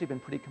has actually been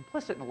pretty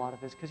complicit in a lot of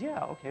this, because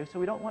yeah, okay, so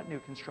we don't want new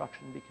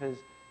construction because,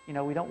 you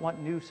know, we don't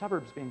want new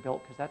suburbs being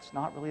built because that's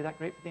not really that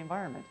great for the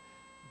environment.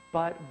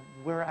 But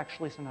we're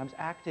actually sometimes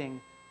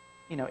acting,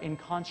 you know, in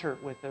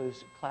concert with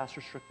those class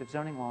restrictive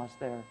zoning laws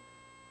there.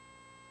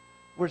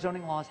 Where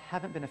zoning laws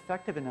haven't been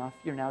effective enough,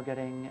 you're now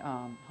getting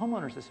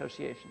homeowners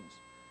associations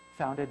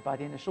founded by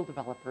the initial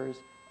developers,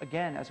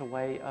 again, as a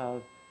way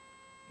of,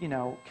 you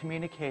know,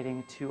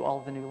 communicating to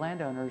all the new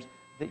landowners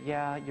that,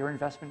 yeah, your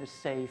investment is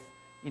safe,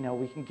 you know,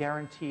 we can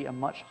guarantee a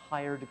much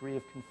higher degree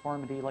of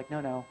conformity, like,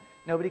 no,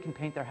 nobody can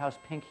paint their house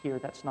pink here,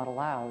 that's not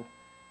allowed.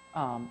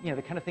 You know,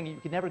 the kind of thing you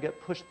could never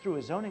get pushed through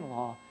a zoning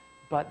law,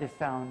 but they've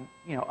found,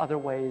 you know, other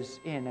ways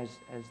in as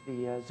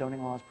the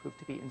zoning laws prove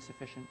to be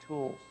insufficient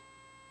tools.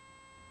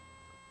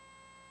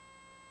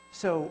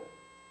 So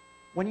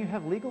when you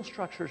have legal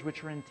structures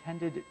which are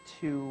intended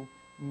to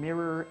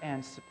mirror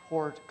and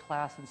support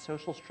class and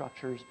social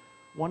structures,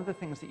 one of the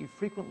things that you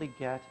frequently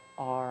get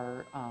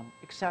are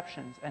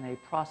exceptions and a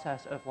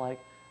process of like,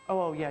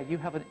 oh yeah, you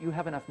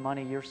have enough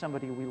money, you're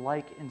somebody we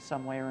like in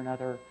some way or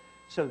another,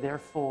 so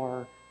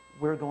therefore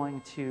we're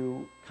going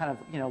to kind of,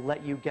 you know,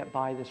 let you get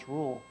by this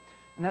rule.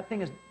 And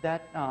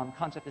that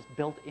concept is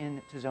built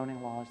into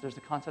zoning laws. There's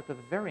the concept of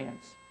a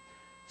variance.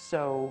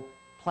 So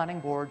planning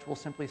boards will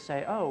simply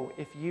say, oh,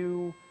 if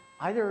you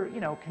either, you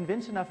know,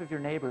 convince enough of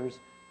your neighbors,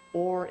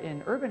 or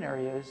in urban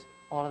areas,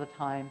 a lot of the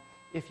time,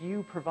 if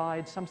you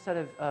provide some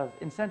set of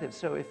incentives.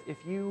 So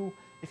if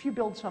you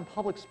build some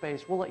public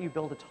space, we'll let you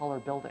build a taller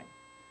building.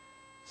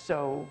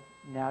 So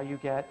now you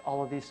get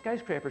all of these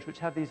skyscrapers which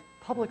have these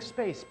public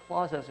space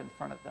plazas in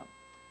front of them.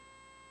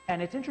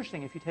 And it's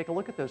interesting if you take a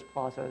look at those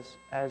plazas,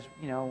 as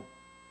you know,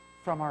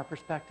 from our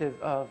perspective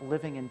of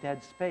living in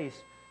dead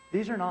space,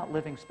 these are not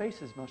living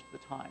spaces most of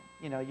the time.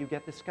 You know, you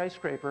get the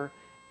skyscraper,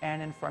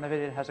 and in front of it,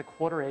 it has a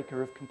quarter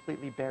acre of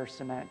completely bare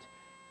cement.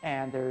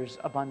 And there's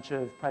a bunch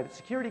of private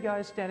security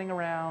guys standing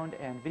around,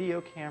 and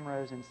video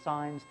cameras and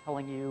signs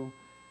telling you,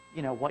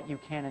 you know, what you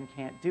can and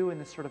can't do in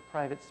this sort of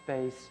private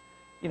space.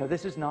 You know,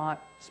 this is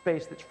not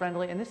space that's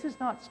friendly, and this is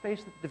not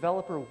space that the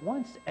developer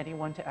wants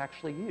anyone to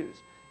actually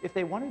use. If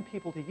they wanted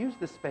people to use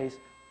this space,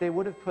 they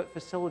would have put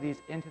facilities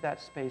into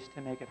that space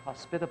to make it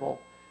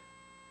hospitable.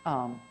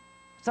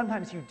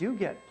 Sometimes you do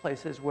get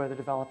places where the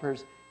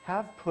developers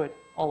have put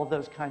all of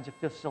those kinds of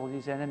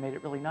facilities in and made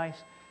it really nice.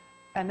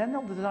 And then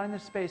they'll design the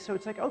space so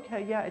it's like,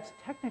 okay, yeah, it's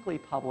technically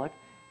public.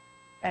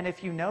 And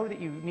if you know that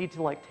you need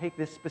to like take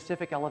this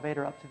specific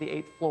elevator up to the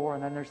 8th floor,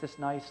 and then there's this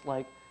nice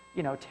like,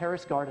 you know,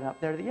 terrace garden up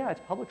there, that, yeah, it's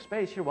public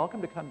space, you're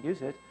welcome to come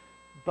use it.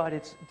 But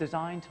it's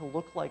designed to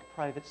look like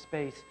private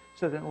space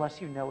so that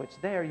unless you know it's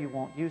there, you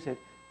won't use it.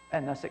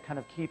 And thus it kind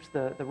of keeps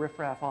the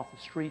riffraff off the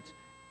streets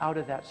out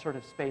of that sort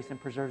of space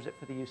and preserves it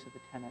for the use of the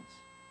tenants.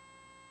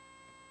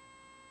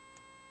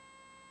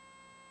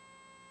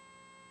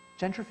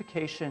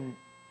 Gentrification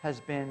has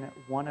been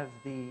one of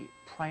the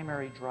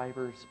primary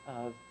drivers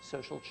of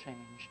social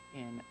change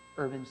in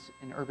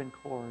urban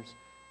cores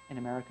in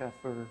America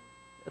for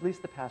at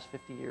least the past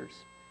 50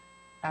 years.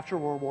 After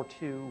World War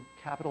II,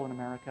 capital in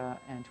America,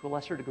 and to a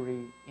lesser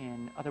degree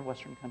in other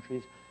Western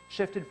countries,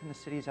 shifted from the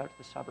cities out to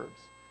the suburbs.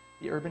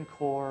 The urban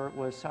core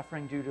was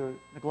suffering due to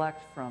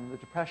neglect from the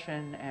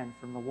Depression and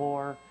from the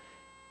war,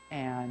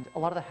 and a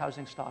lot of the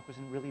housing stock was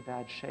in really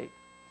bad shape.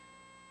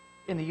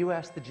 In the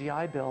US, the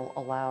GI Bill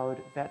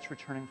allowed vets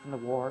returning from the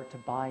war to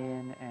buy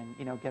in and,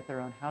 you know, get their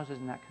own houses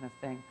and that kind of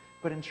thing.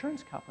 But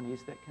insurance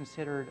companies that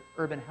considered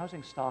urban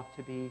housing stock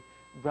to be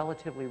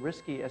relatively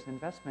risky as an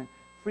investment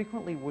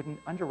frequently wouldn't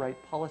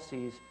underwrite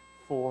policies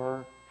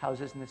for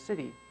houses in the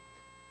city.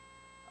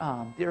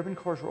 The urban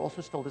cores were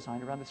also still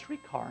designed around the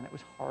streetcar, and it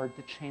was hard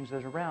to change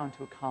those around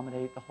to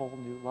accommodate the whole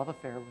new love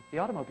affair with the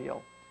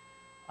automobile.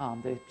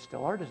 They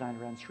still are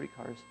designed around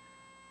streetcars.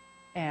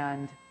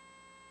 And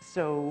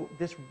so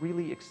this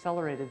really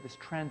accelerated this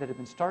trend that had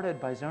been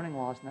started by zoning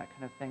laws and that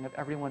kind of thing of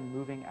everyone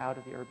moving out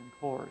of the urban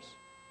cores.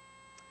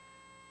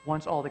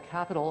 Once all the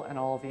capital and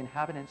all of the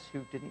inhabitants who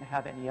didn't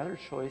have any other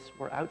choice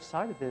were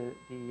outside of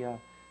the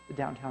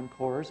downtown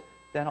cores,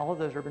 then all of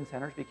those urban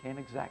centers became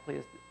exactly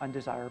as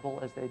undesirable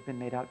as they'd been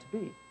made out to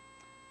be.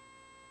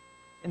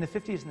 In the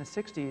 50s and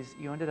the 60s,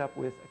 you ended up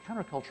with a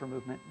counterculture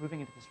movement moving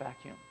into this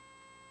vacuum.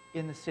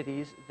 In the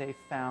cities, they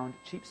found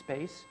cheap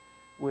space,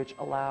 which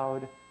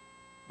allowed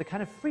the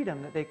kind of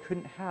freedom that they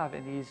couldn't have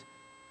in these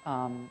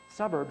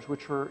suburbs,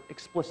 which were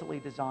explicitly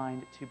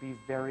designed to be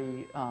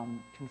very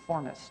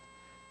conformist.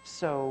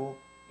 So,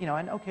 you know,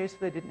 and okay, so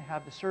they didn't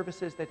have the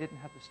services, they didn't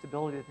have the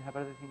stability, they didn't have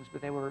other things,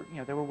 but they were, you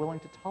know, they were willing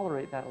to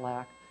tolerate that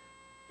lack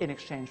in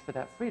exchange for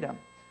that freedom.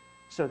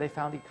 So they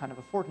found the kind of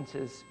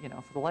affordances, you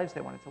know, for the lives they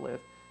wanted to live.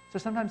 So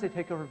sometimes they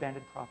take over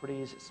abandoned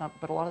properties,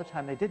 but a lot of the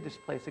time they did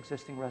displace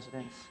existing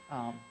residents.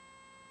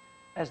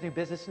 As new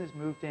businesses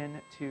moved in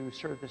to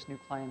serve this new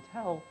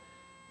clientele,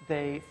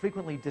 they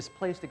frequently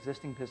displaced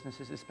existing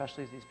businesses,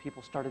 especially as these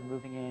people started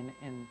moving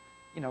in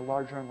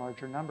larger and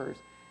larger numbers.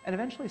 And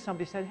eventually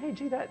somebody said, hey,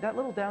 gee, that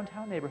little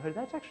downtown neighborhood,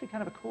 that's actually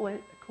kind of a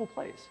cool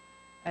place.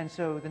 And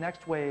so the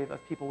next wave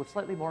of people with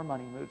slightly more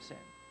money moves in.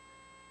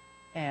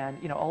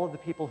 And all of the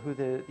people who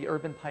the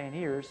urban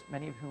pioneers,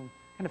 many of whom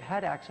kind of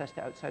had access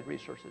to outside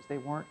resources, they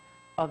weren't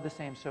of the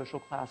same social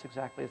class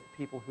exactly as the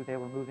people who they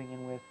were moving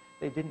in with.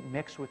 They didn't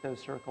mix with those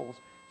circles.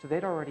 So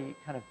they'd already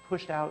kind of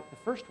pushed out the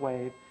first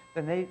wave,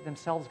 then they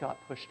themselves got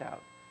pushed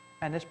out.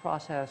 And this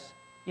process,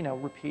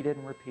 repeated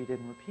and repeated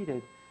and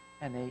repeated.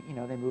 And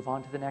they move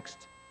on to the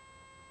next,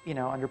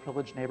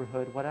 underprivileged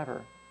neighborhood,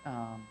 whatever.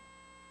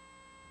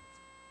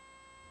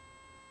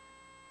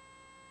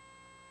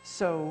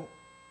 So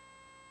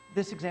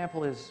this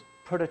example is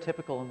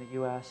prototypical in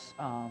the US.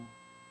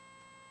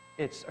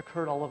 It's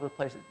occurred all over the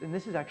place. And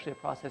this is actually a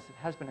process that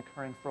has been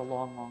occurring for a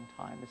long, long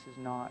time. This is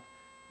not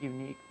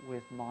unique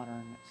with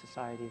modern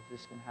society.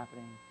 This has been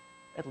happening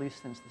at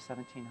least since the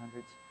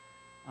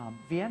 1700s.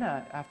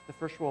 Vienna, after the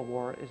First World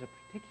War, is a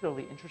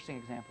particularly interesting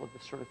example of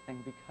this sort of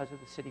thing because of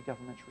the city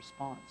government's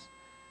response.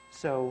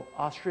 So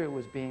Austria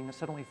was being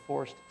suddenly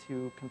forced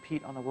to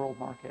compete on the world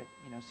market,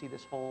 see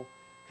this whole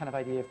kind of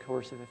idea of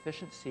coercive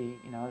efficiency,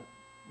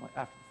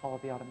 after the fall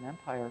of the Ottoman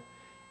Empire.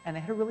 And they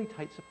had a really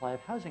tight supply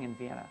of housing in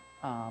Vienna.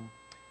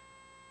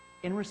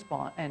 In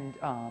response, and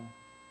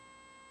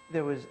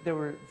there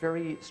were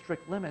very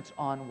strict limits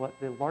on what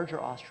the larger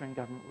Austrian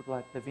government would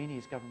let the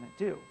Viennese government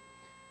do.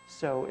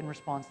 So in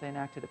response, they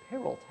enacted a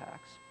payroll tax,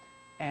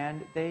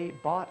 and they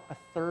bought a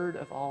third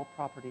of all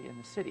property in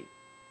the city,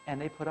 and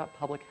they put up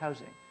public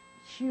housing,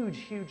 huge,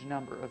 huge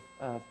number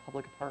of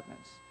public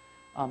apartments.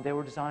 They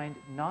were designed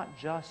not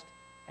just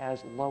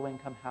as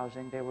low-income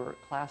housing. They were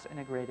class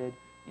integrated,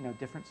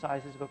 different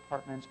sizes of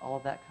apartments, all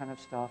of that kind of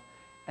stuff,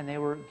 and they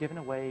were given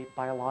away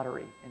by a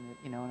lottery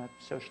in a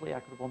socially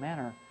equitable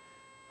manner.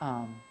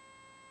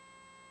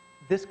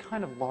 This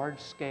kind of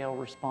large-scale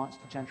response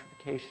to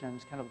gentrification,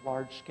 this kind of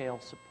large-scale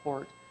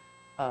support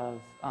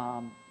of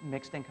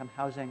mixed-income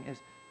housing is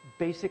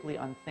basically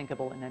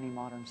unthinkable in any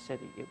modern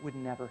city. It would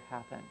never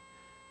happen,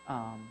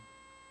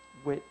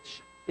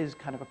 which is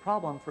kind of a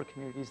problem for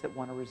communities that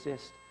want to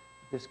resist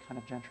this kind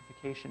of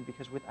gentrification,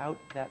 because without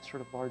that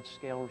sort of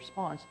large-scale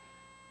response,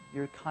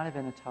 you're kind of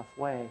in a tough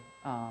way.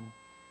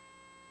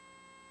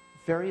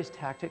 Various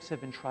tactics have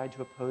been tried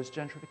to oppose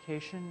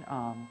gentrification.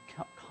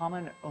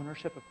 Common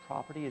ownership of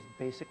property is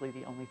basically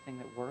the only thing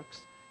that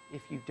works.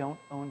 If you don't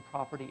own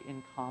property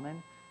in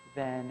common,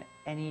 then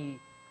any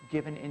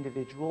given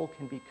individual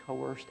can be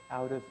coerced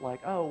out of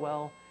like, oh,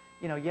 well,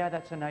 yeah,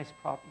 that's a nice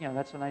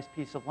that's a nice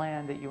piece of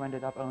land that you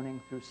ended up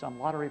owning through some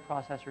lottery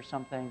process or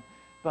something,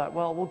 but,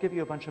 well, we'll give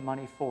you a bunch of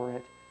money for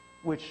it,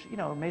 which,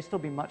 may still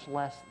be much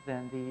less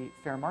than the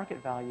fair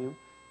market value,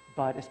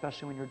 but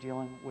especially when you're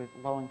dealing with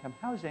low-income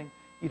housing,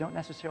 you don't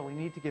necessarily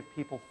need to give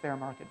people fair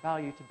market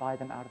value to buy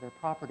them out of their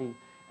property.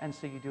 And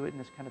so you do it in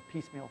this kind of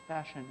piecemeal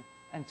fashion,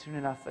 and soon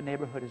enough, a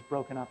neighborhood is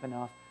broken up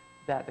enough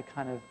that the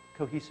kind of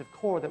cohesive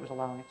core that was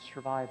allowing it to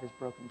survive is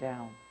broken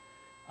down.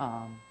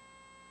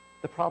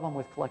 The problem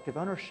with collective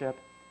ownership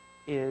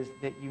is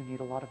that you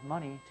need a lot of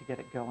money to get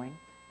it going,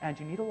 and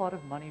you need a lot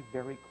of money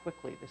very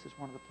quickly. This is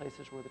one of the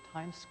places where the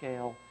time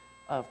scale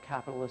of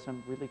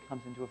capitalism really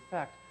comes into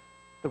effect.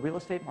 The real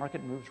estate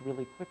market moves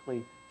really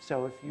quickly.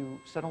 So if you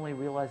suddenly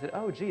realize that,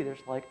 oh, gee,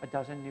 there's like a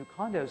dozen new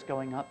condos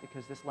going up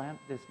because this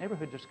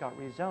neighborhood just got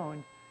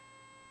rezoned,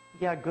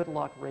 yeah, good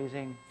luck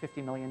raising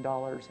 $50 million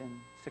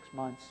in 6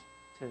 months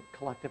to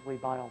collectively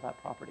buy all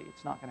that property.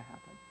 It's not going to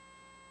happen.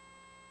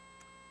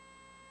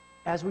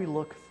 As we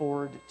look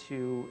forward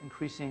to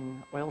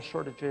increasing oil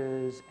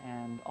shortages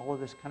and all of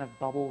this kind of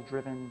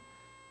bubble-driven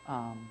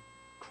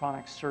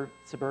chronic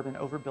suburban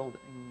overbuilding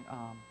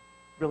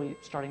really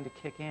starting to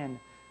kick in,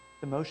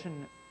 the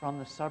motion from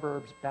the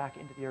suburbs back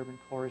into the urban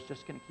core is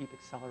just going to keep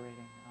accelerating.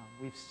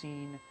 We've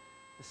seen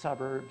the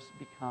suburbs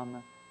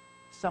become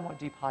somewhat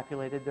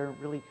depopulated. They're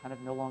really kind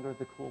of no longer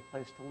the cool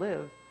place to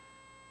live.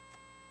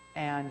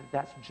 And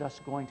that's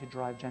just going to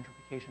drive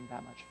gentrification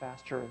that much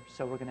faster.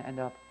 So we're going to end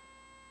up,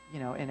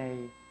 in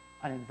an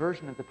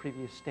inversion of the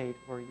previous state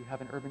where you have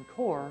an urban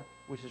core,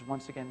 which is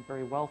once again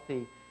very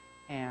wealthy,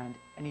 and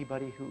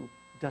anybody who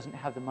doesn't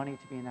have the money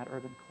to be in that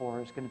urban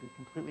core is going to be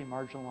completely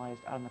marginalized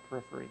out on the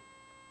periphery.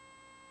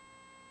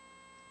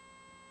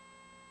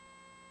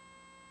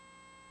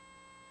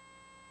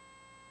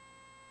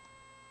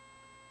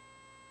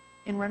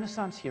 In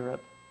Renaissance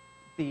Europe,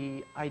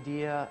 the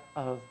idea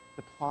of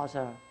the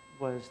plaza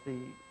was the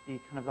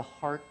kind of the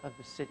heart of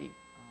the city.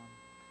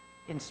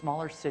 In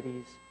smaller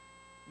cities,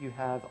 you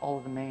have all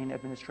of the main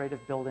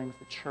administrative buildings,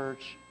 the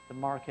church, the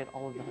market,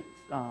 all of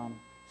the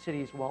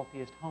city's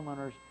wealthiest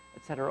homeowners,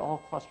 et cetera, all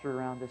clustered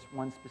around this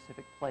one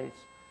specific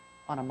place.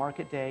 On a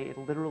market day, it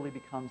literally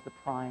becomes the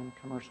prime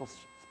commercial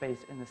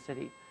space in the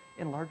city.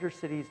 In larger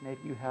cities, maybe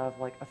you have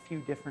like a few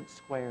different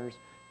squares,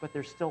 but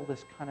there's still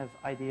this kind of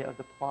idea of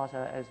the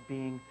plaza as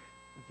being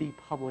the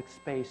public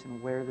space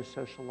and where the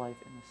social life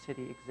in the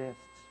city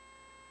exists.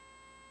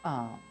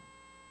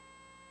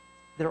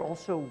 They're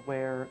also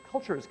where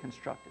culture is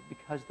constructed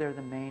because they're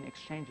the main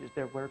exchanges.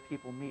 They're where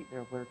people meet.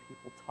 They're where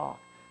people talk.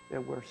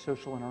 They're where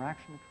social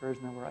interaction occurs,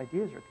 and they're where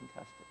ideas are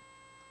contested.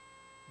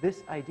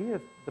 This idea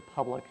of the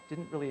public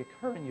didn't really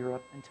occur in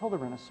Europe until the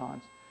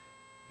Renaissance,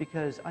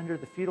 because under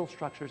the feudal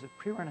structures of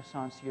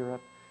pre-Renaissance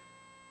Europe,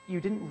 you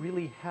didn't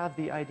really have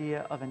the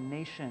idea of a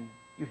nation.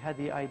 You had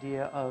the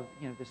idea of,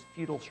 this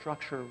feudal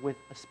structure with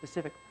a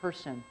specific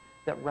person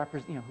that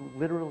who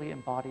literally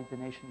embodied the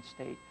nation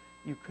state.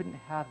 You couldn't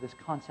have this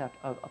concept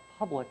of a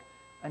public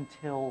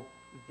until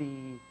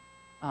the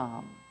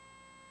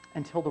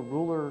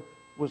ruler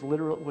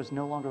was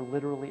no longer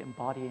literally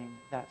embodying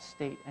that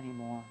state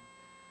anymore.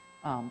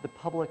 The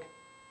public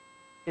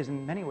is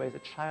in many ways a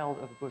child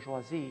of the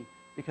bourgeoisie,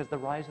 because the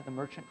rise of the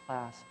merchant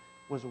class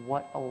was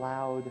what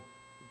allowed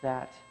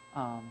that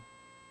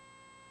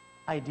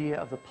idea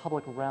of the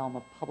public realm,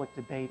 of public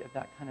debate, of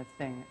that kind of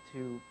thing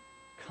to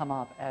come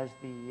up as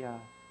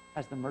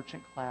the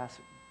merchant class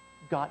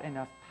got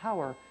enough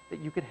power that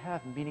you could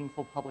have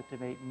meaningful public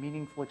debate,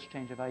 meaningful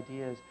exchange of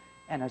ideas,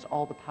 and as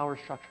all the power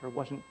structure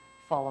wasn't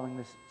following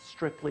this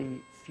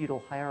strictly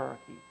feudal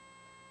hierarchy,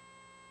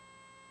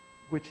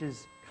 which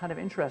is kind of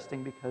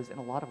interesting because in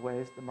a lot of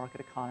ways the market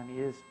economy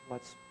is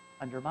what's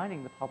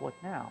undermining the public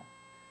now.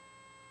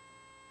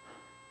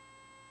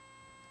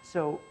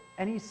 So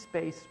any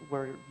space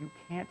where you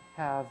can't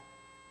have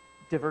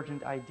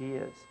divergent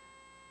ideas,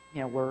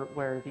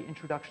 where the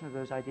introduction of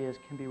those ideas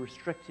can be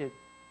restricted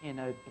in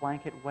a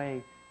blanket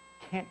way,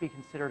 can't be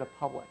considered a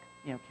public,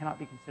 cannot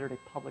be considered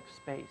a public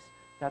space.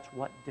 That's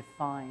what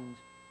defined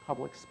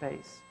public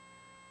space.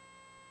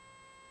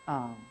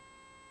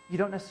 You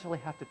don't necessarily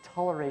have to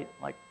tolerate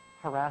like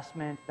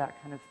harassment,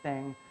 that kind of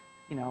thing,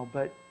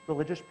 but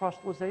religious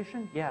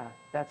proselytization, yeah,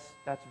 that's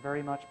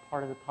very much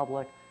part of the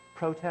public.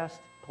 Protest,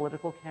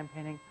 political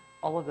campaigning,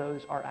 all of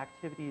those are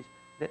activities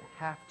that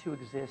have to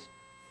exist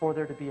for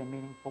there to be a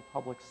meaningful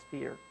public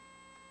sphere.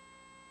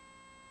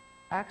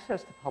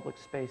 Access to public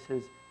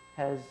spaces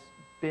has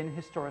been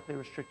historically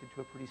restricted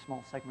to a pretty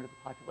small segment of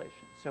the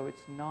population. So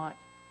it's not,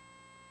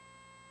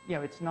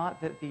 it's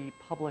not that the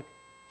public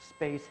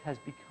space has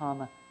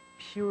become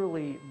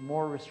purely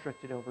more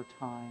restricted over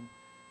time.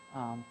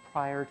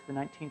 Prior to the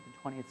 19th and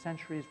 20th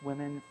centuries,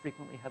 women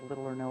frequently had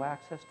little or no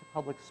access to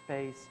public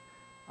space,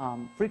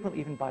 frequently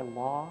even by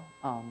law.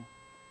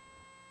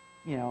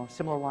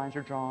 Similar lines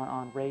are drawn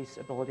on race,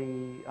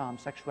 ability,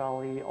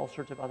 sexuality, all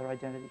sorts of other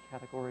identity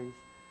categories.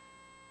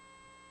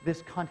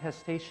 This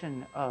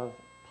contestation of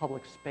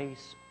public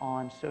space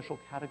on social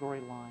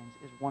category lines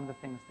is one of the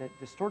things that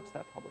distorts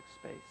that public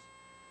space.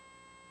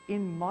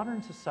 In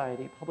modern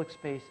society, public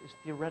space is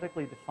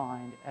theoretically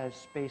defined as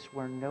space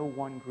where no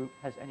one group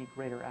has any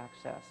greater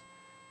access.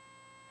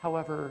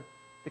 However,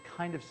 the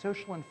kind of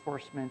social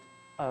enforcement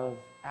of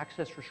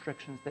access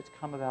restrictions that's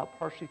come about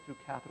partially through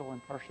capital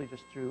and partially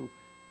just through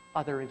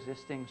other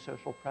existing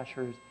social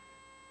pressures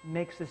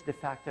makes this de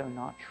facto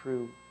not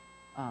true.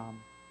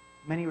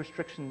 Many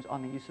restrictions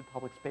on the use of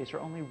public space are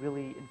only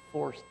really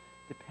enforced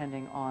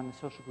depending on the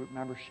social group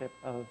membership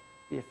of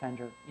the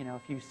offender.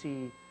 If you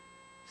see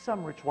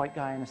some rich white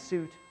guy in a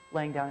suit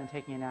laying down and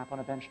taking a nap on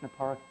a bench in a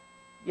park,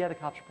 yeah, the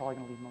cops are probably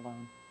going to leave him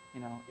alone.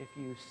 If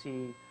you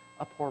see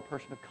a poor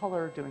person of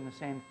color doing the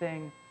same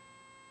thing,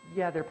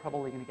 yeah, they're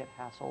probably going to get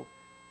hassled.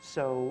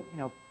 So,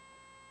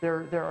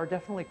 there are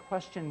definitely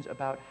questions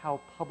about how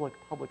public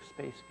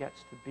space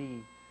gets to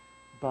be,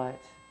 but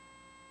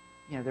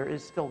there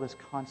is still this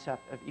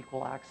concept of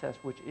equal access,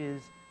 which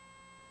is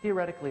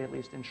theoretically at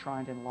least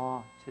enshrined in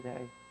law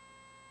today.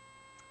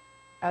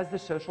 As the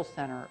social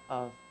center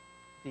of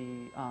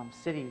the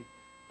city,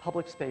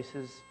 public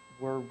spaces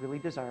were really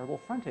desirable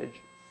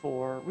frontage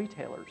for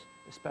retailers,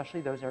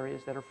 especially those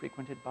areas that are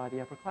frequented by the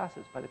upper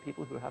classes, by the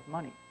people who have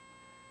money.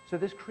 So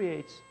this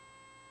creates,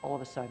 all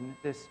of a sudden,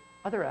 this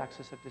other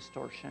axis of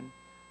distortion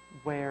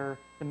where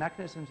the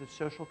mechanisms of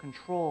social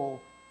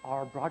control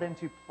are brought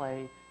into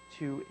play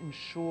to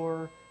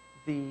ensure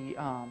the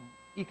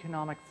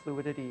economic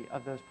fluidity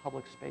of those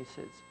public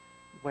spaces,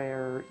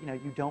 where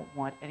you don't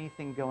want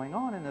anything going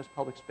on in those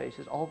public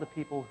spaces. All the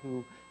people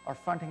who are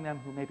fronting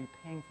them, who may be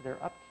paying for their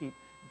upkeep,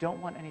 don't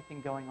want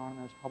anything going on in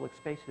those public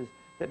spaces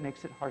that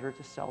makes it harder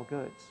to sell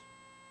goods.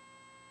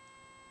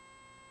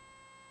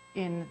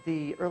 In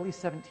the early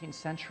 17th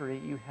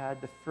century, you had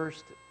the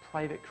first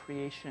private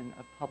creation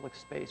of public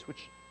space,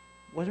 which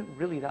wasn't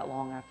really that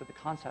long after the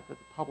concept of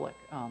the public.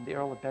 The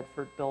Earl of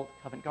Bedford built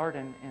Covent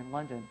Garden in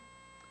London.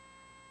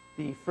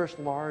 The first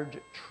large,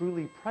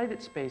 truly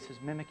private spaces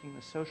mimicking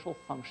the social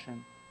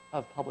function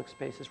of public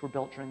spaces were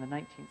built during the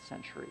 19th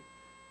century.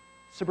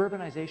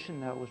 Suburbanization,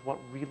 though, was what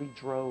really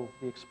drove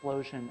the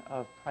explosion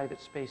of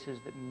private spaces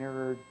that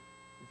mirrored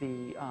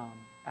the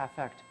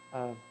affect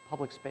of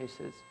public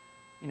spaces.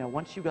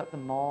 Once you got the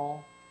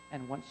mall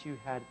and once you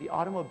had the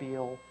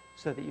automobile,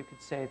 so that you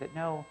could say that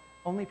no,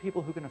 only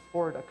people who can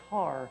afford a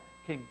car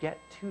can get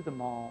to the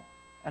mall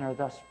and are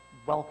thus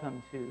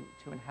welcome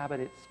to inhabit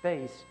its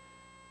space,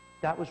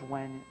 that was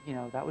when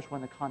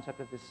the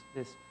concept of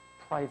this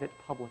private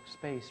public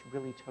space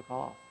really took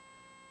off.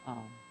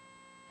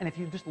 And if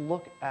you just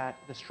look at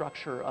the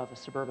structure of a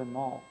suburban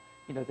mall,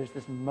 there's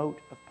this moat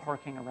of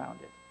parking around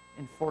it,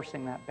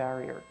 enforcing that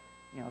barrier.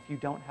 If you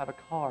don't have a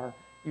car,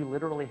 you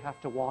literally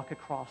have to walk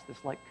across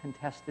this like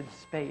contested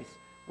space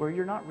where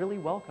you're not really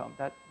welcome.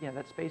 That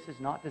space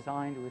is not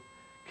designed with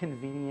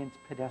convenient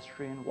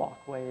pedestrian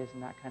walkways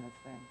and that kind of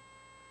thing.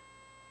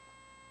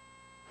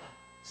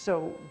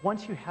 So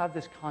once you have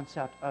this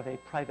concept of a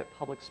private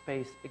public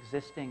space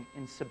existing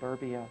in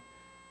suburbia,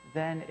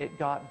 then it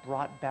got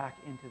brought back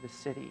into the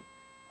city.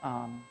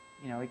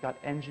 It got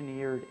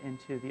engineered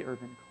into the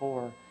urban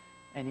core,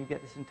 and you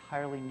get this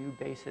entirely new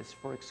basis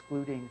for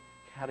excluding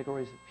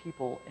categories of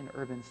people in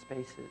urban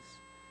spaces.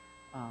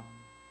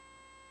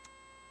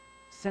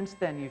 Since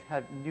then, you've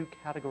had new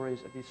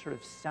categories of these sort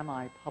of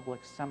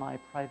semi-public,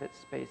 semi-private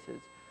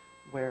spaces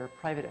where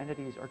private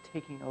entities are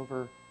taking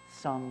over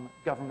some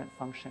government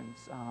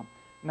functions.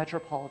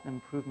 Metropolitan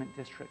improvement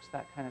districts,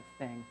 that kind of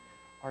thing,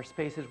 are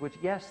spaces which,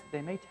 yes,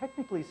 they may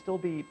technically still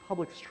be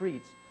public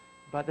streets,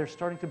 but they're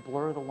starting to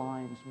blur the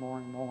lines more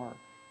and more.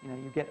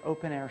 You get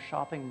open-air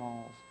shopping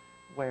malls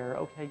where,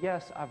 okay,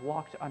 yes,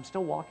 I'm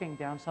still walking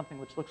down something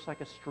which looks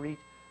like a street.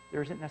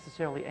 There isn't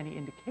necessarily any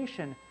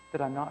indication that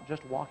I'm not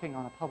just walking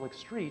on a public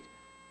street,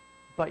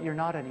 but you're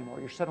not anymore.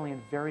 You're suddenly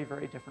in very,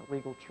 very different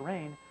legal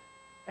terrain.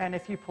 And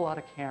if you pull out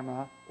a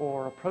camera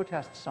or a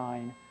protest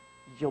sign,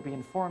 you'll be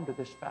informed of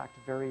this fact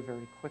very,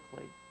 very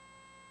quickly.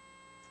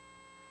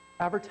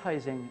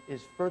 Advertising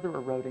is further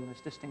eroding this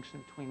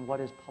distinction between what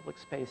is public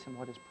space and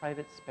what is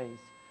private space.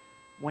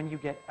 When you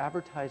get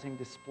advertising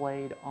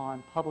displayed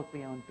on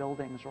publicly owned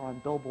buildings or on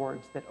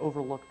billboards that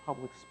overlook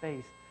public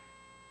space,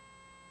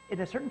 in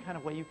a certain kind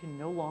of way, you can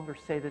no longer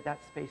say that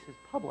that space is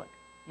public.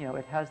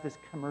 It has this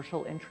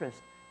commercial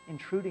interest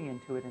intruding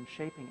into it and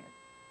shaping it.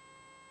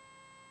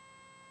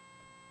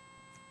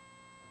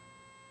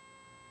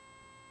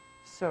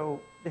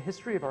 So the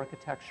history of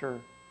architecture,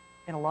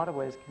 in a lot of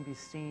ways, can be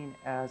seen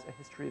as a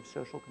history of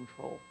social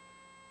control.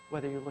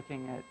 Whether you're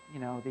looking at,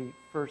 the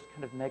first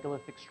kind of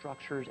megalithic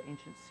structures,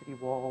 ancient city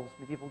walls,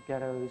 medieval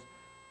ghettos,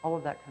 all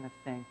of that kind of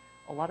thing,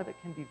 a lot of it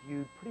can be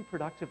viewed pretty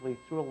productively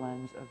through a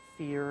lens of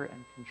fear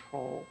and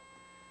control,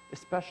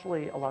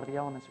 especially a lot of the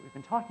elements that we've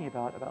been talking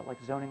about like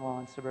zoning law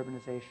and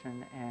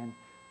suburbanization and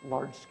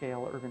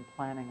large-scale urban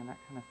planning and that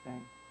kind of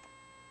thing.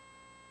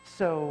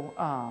 So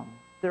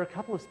there are a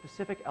couple of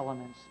specific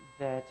elements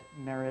that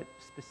merit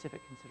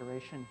specific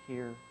consideration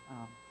here.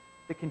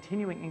 The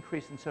continuing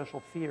increase in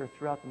social fear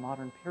throughout the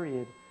modern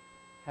period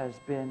has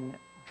been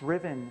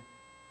driven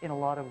in a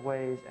lot of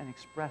ways and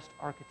expressed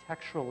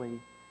architecturally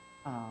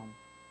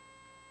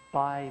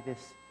by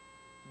this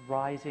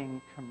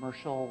rising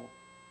commercial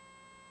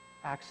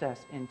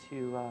access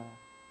into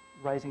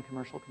rising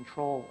commercial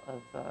control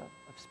of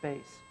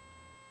space.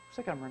 Looks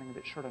like I'm running a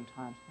bit short on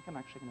time, so I think I'm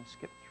actually going to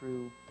skip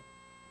through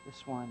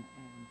this one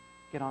and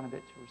get on a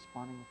bit to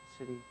responding with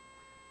the city.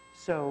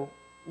 So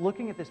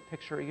looking at this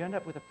picture, you end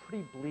up with a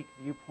pretty bleak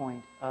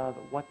viewpoint of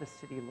what the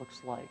city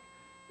looks like.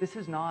 This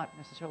is not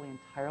necessarily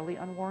entirely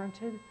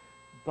unwarranted,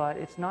 but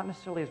it's not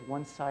necessarily as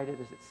one-sided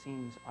as it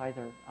seems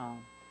either.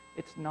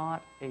 It's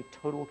not a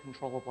total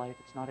control of life.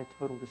 It's not a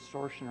total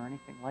distortion or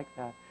anything like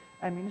that.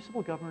 And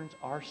municipal governments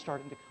are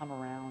starting to come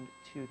around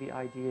to the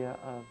idea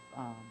of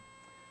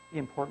the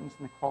importance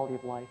and the quality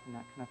of life and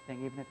that kind of thing,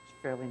 even if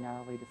it's fairly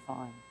narrowly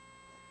defined.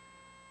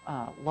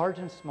 Large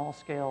and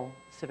small-scale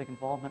civic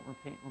involvement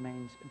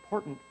remains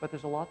important, but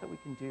there's a lot that we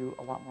can do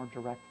a lot more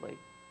directly.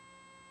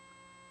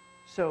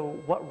 So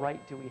what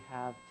right do we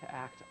have to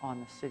act on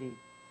the city?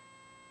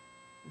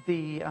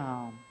 The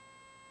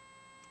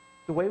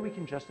way we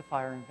can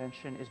justify our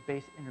intervention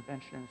in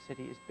the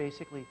city is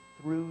basically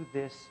through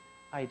this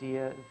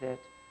idea that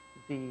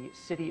the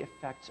city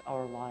affects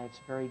our lives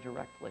very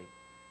directly.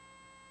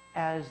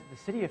 As the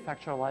city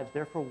affects our lives,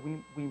 therefore,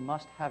 we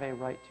must have a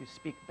right to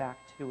speak back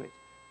to it.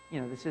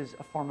 This is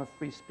a form of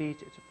free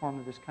speech. It's a form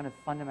of this kind of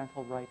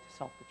fundamental right to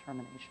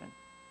self-determination.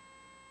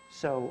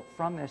 So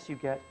from this, you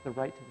get the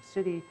right to the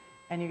city,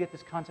 and you get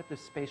this concept of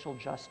spatial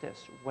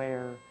justice,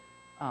 where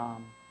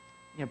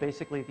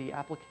basically the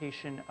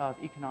application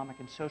of economic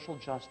and social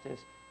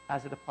justice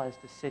as it applies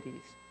to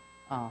cities.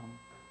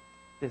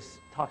 This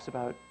talks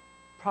about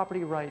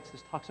property rights.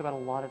 This talks about a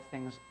lot of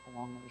things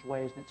along those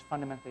ways, and it's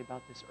fundamentally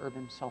about this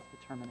urban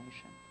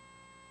self-determination.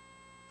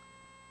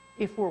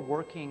 If we're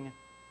working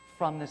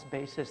from this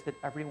basis that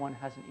everyone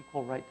has an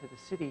equal right to the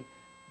city,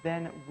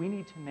 then we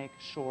need to make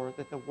sure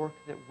that the work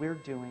that we're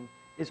doing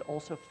is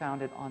also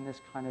founded on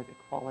this kind of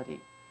equality.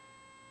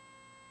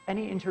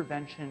 Any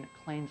intervention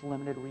claims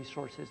limited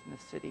resources in the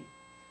city.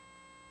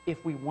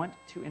 If we want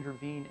to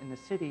intervene in the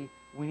city,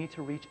 we need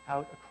to reach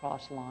out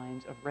across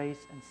lines of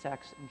race and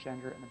sex and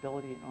gender and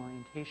ability and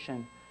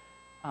orientation.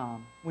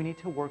 We need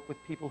to work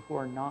with people who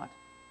are not,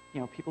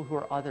 people who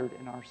are othered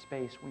in our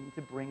space. We need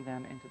to bring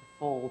them into the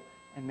fold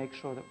and make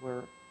sure that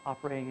we're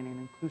operating in an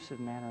inclusive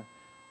manner.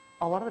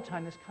 A lot of the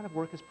time, this kind of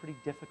work is pretty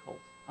difficult.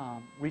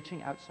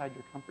 Reaching outside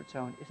your comfort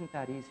zone isn't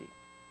that easy,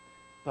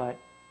 but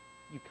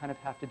you kind of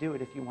have to do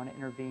it if you want to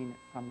intervene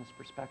from this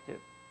perspective.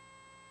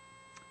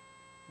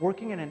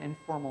 Working in an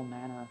informal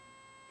manner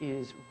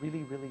is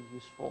really, really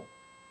useful.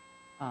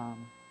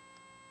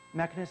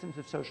 Mechanisms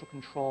of social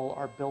control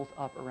are built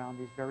up around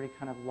these very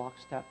kind of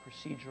lockstep,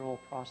 procedural,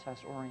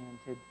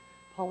 process-oriented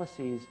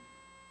policies.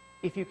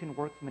 If you can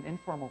work from an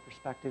informal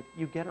perspective,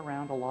 you get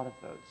around a lot of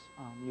those.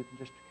 You can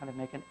just kind of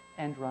make an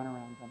end run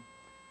around them.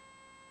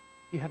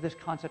 You have this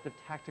concept of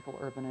tactical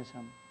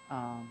urbanism,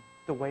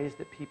 the ways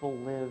that people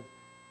live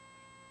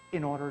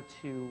in order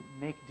to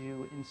make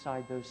do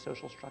inside those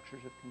social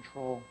structures of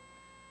control.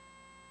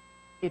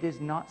 It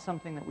is not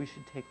something that we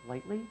should take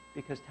lightly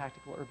because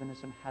tactical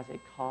urbanism has a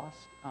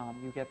cost.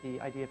 You get the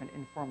idea of an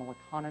informal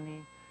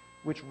economy,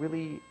 which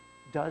really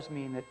does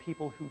mean that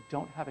people who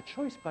don't have a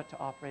choice but to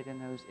operate in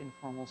those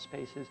informal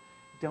spaces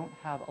don't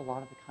have a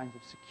lot of the kinds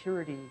of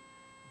security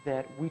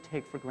that we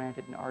take for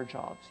granted in our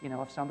jobs. You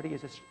know, if somebody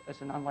is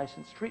an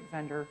unlicensed street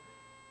vendor,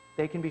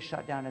 they can be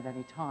shut down at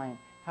any time.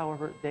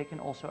 However, they can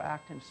also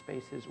act in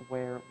spaces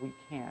where we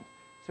can't.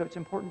 So it's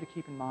important to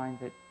keep in mind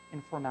that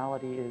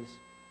informality is,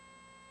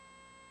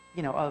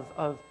 you know,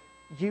 of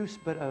use,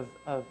 but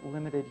of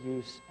limited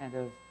use, and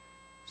of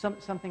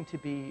something to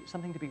be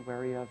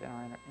wary of in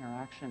our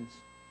interactions.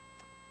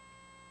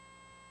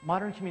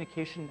 Modern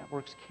communication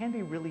networks can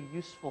be really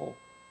useful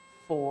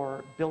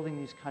for building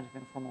these kinds of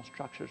informal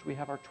structures. We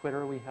have our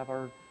Twitter, we have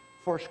our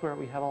Foursquare,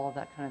 we have all of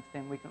that kind of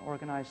thing. We can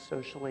organize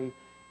socially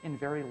in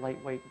very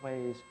lightweight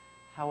ways.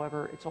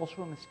 However, it's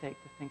also a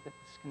mistake to think that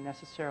this can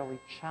necessarily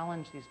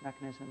challenge these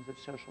mechanisms of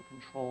social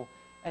control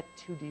at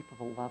too deep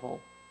of a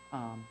level.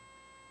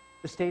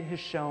 The state has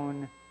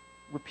shown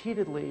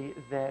repeatedly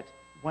that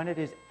when it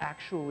is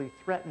actually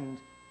threatened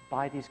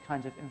by these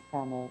kinds of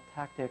informal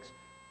tactics,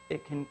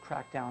 it can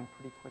crack down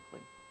pretty quickly.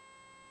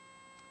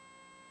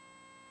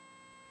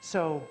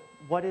 So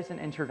what is an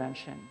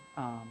intervention?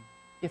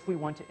 If we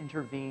want to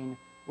intervene,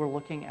 we're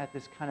looking at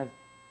this kind of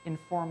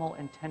informal,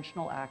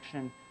 intentional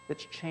action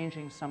that's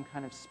changing some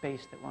kind of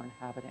space that we're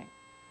inhabiting.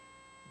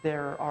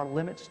 There are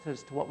limits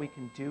as to what we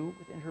can do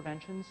with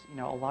interventions. You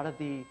know, a lot of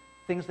the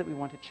things that we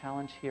want to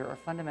challenge here are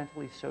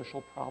fundamentally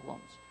social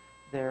problems.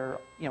 We're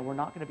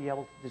not going to be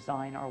able to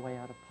design our way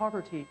out of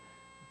poverty,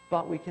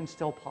 but we can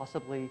still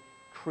possibly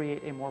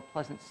create a more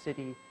pleasant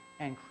city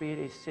and create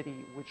a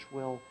city which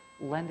will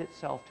lend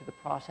itself to the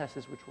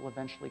processes which will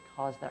eventually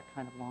cause that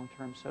kind of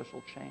long-term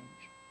social change.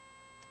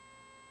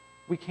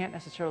 We can't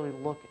necessarily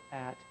look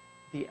at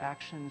the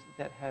actions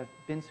that have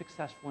been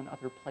successful in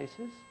other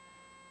places.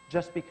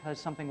 Just because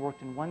something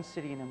worked in one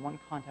city and in one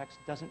context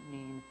doesn't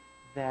mean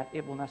that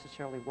it will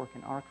necessarily work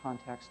in our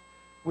context,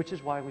 which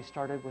is why we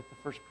started with the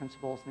first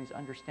principles and these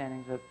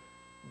understandings of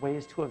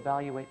ways to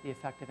evaluate the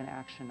effect of an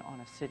action on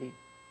a city.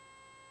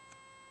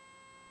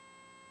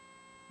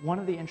 One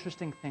of the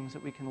interesting things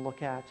that we can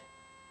look at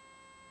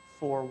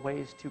for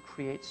ways to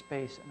create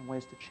space and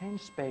ways to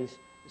change space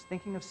is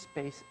thinking of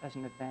space as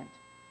an event.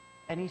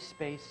 Any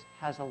space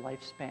has a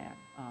lifespan.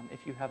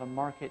 If you have a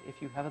market, if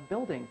you have a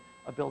building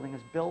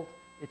is built,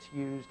 it's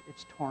used,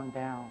 it's torn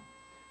down.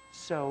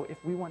 So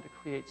if we want to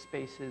create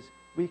spaces,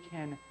 we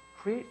can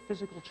create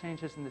physical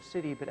changes in the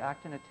city, but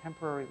act in a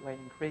temporary way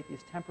and create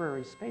these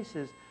temporary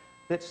spaces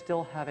that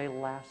still have a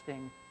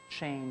lasting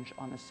change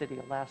on the city,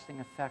 a lasting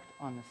effect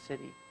on the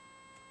city.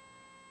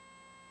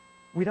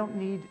 We don't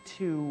need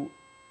to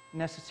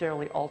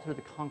necessarily alter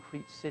the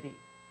concrete city.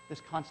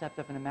 This concept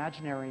of an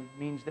imaginary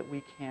means that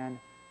we can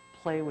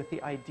play with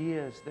the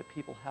ideas that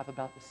people have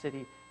about the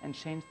city and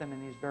change them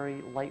in these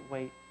very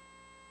lightweight,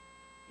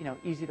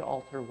 easy to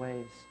alter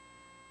ways.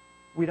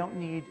 We don't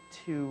need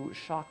to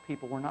shock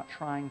people. We're not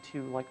trying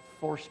to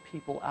force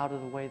people out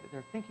of the way that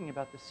they're thinking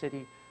about the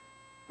city.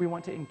 We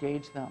want to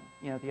engage them.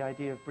 The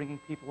idea of bringing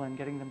people in,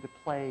 getting them to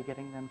play,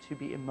 getting them to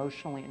be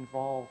emotionally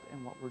involved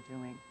in what we're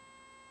doing.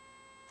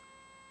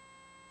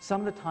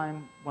 Some of the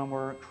time when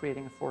we're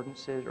creating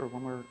affordances or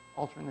when we're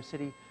altering the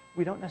city,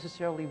 we don't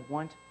necessarily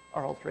want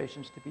our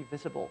alterations to be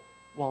visible.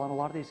 While in a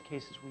lot of these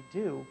cases we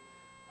do,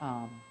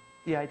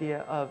 the idea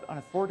of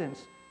an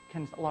affordance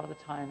can a lot of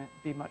the time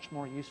be much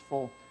more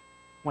useful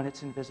when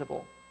it's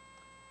invisible.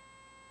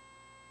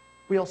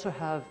 We also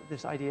have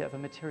this idea of a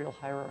material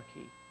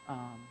hierarchy.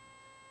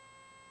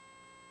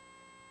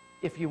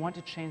 If you want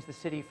to change the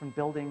city from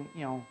building,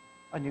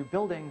 a new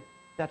building,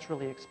 that's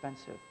really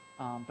expensive.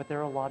 But there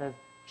are a lot of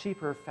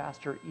cheaper,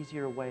 faster,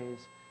 easier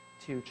ways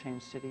to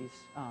change cities.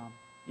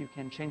 You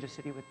can change a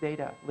city with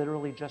data,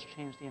 literally just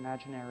change the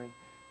imaginary.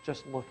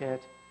 Just look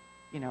at,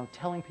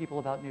 telling people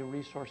about new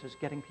resources,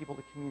 getting people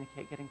to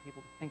communicate, getting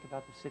people to think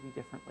about the city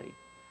differently.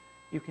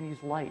 You can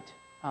use light.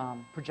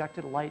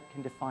 Projected light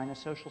can define a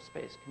social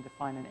space, can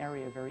define an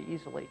area very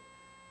easily.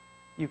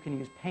 You can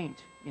use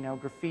paint,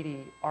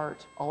 graffiti,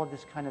 art, all of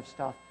this kind of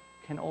stuff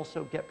can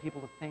also get people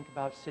to think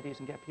about cities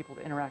and get people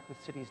to interact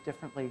with cities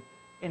differently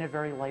in a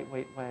very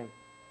lightweight way.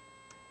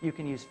 You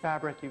can use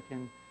fabric, you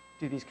can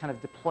do these kind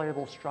of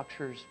deployable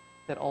structures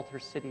that alter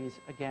cities,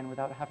 again,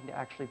 without having to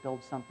actually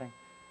build something.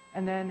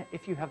 And then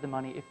if you have the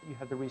money, if you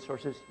have the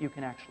resources, you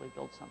can actually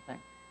build something.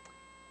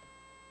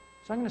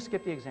 So I'm going to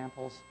skip the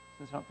examples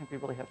since I don't think we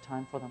really have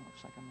time for them.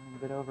 Looks like I'm running a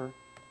bit over.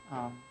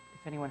 If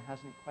if anyone has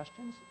any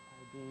questions,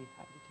 I'd be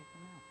happy to take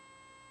them now.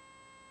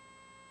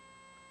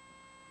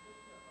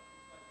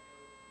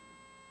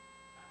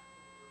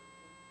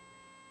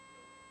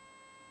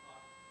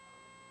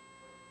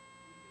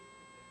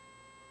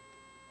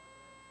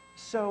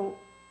 So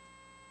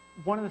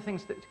one of the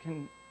things that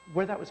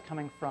where that was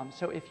coming from,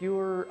 so if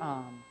you're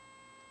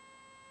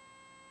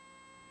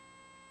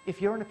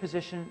in a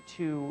position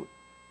to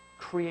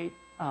create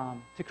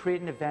an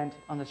event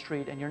on the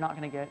street and you're not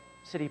going to get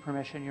city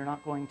permission, you're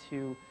not going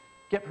to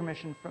get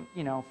permission from,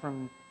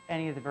 from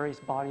any of the various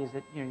bodies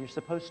that, you're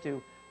supposed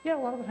to, yeah, a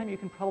lot of the time you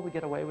can probably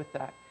get away with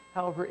that.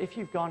 However, if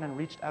you've gone and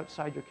reached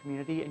outside your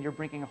community and you're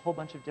bringing a whole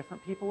bunch of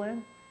different people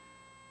in,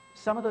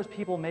 some of those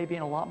people may be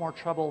in a lot more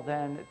trouble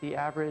than the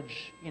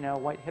average,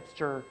 white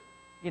hipster,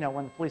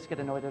 when the police get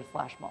annoyed at a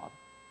flash mob.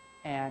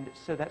 And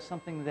so that's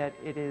something that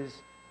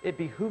it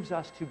behooves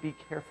us to be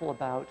careful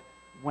about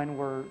when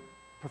we're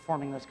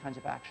performing those kinds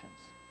of actions.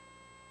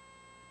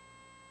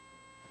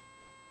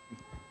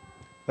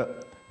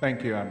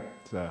 Thank you.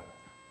 It's a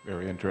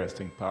very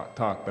interesting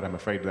talk, but I'm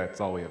afraid that's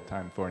all we have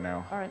time for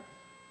now. All right.